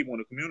 people in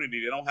the community,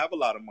 they don't have a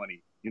lot of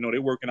money.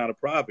 They're working out of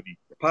poverty.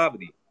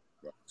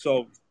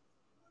 So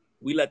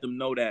we let them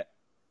know that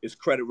it's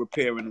credit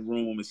repair in the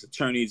room. It's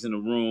attorneys in the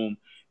room.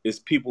 It's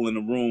people in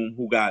the room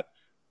who got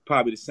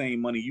probably the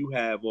same money you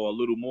have or a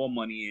little more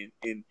money,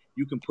 and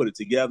you can put it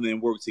together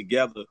and work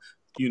together.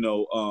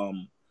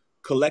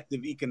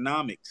 Collective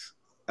economics.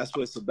 That's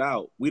what it's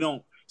about. We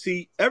don't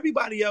see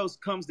everybody else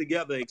comes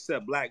together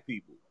except black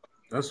people.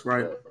 That's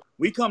right.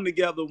 We come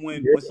together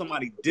when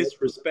somebody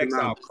disrespects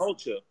our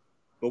culture,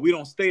 but we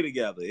don't stay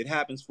together. It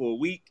happens for a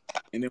week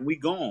and then we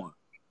gone.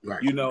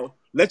 Right.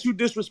 Let you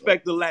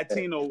disrespect the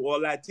Latino or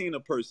Latina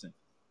person.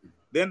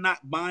 They're not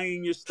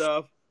buying your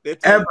stuff. They're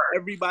telling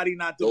everybody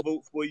not to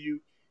vote for you.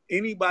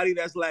 Anybody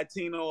that's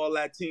Latino or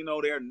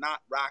Latino, they're not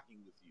rocking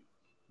with you.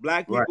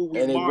 Black people, we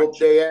and they march. whoop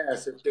their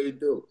ass if they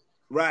do.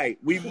 Right.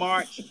 We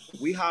march,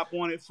 we hop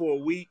on it for a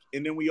week,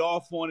 and then we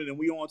off on it, and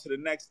we on to the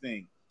next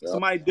thing. Yep.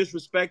 Somebody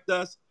disrespect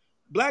us.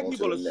 Black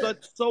people are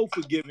so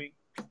forgiving.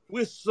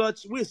 We're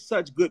such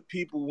good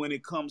people when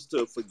it comes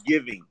to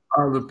forgiving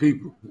other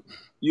people.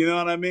 You know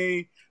what I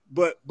mean?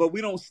 But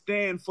we don't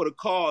stand for the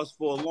cause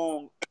for a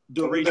long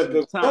duration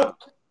of time.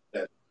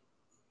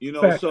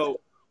 So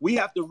we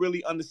have to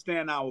really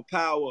understand our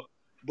power.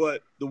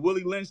 But the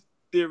Willie Lynch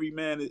theory,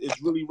 man, is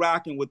really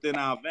rocking within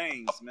our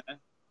veins, man.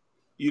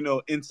 you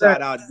know,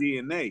 inside our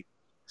DNA.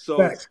 So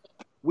Facts.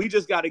 we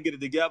just got to get it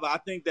together. I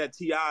think that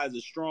T.I. is a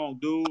strong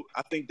dude.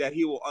 I think that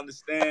he will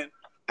understand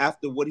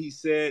after what he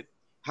said,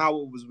 how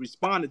it was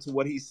responded to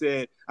what he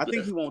said. I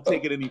think he won't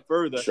take it any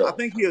further. Sure. I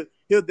think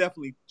he'll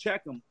definitely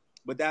check him,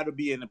 but that'll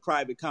be in a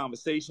private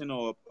conversation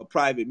or a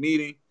private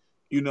meeting.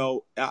 You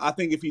know, I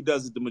think if he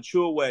does it the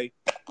mature way,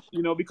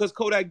 you know, because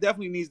Kodak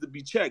definitely needs to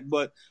be checked,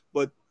 but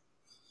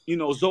you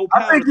know, Zoe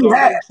Powers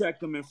already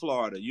checked him in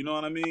Florida. You know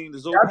what I mean? The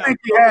Zoe Powers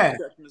already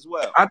checked him as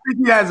well. I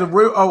think he has a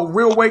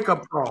real wake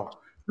up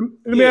call.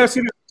 Let me ask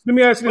you this.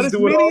 But it's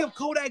many of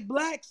Kodak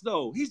Blacks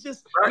though. He's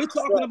just we're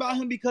talking about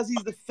him because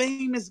he's the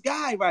famous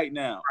guy right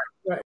now.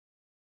 Right.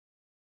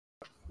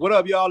 What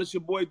up, y'all? It's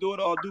your boy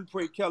DoItAll,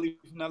 Dupree Kelly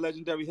from that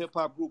legendary hip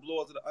hop group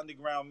Lords of the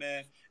Underground,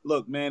 man.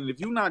 Look, man, if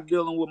you're not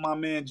dealing with my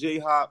man J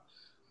Hop,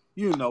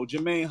 you know,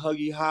 Jermaine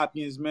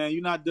Hopkins, man,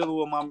 you're not dealing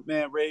with my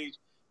man Rage,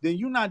 then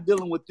you're not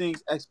dealing with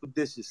things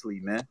expeditiously,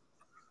 man.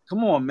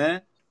 Come on,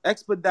 man.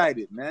 Expedite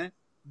it, man.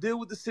 Deal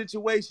with the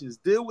situations.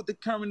 Deal with the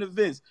current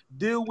events.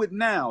 Deal with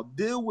now.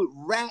 Deal with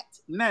RAT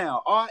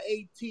now.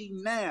 R-A-T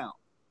now.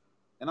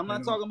 And I'm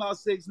not talking about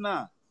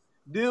 6ix9ine.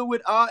 Deal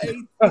with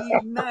R-A-T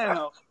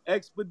now.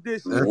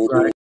 Expedition. That's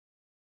right.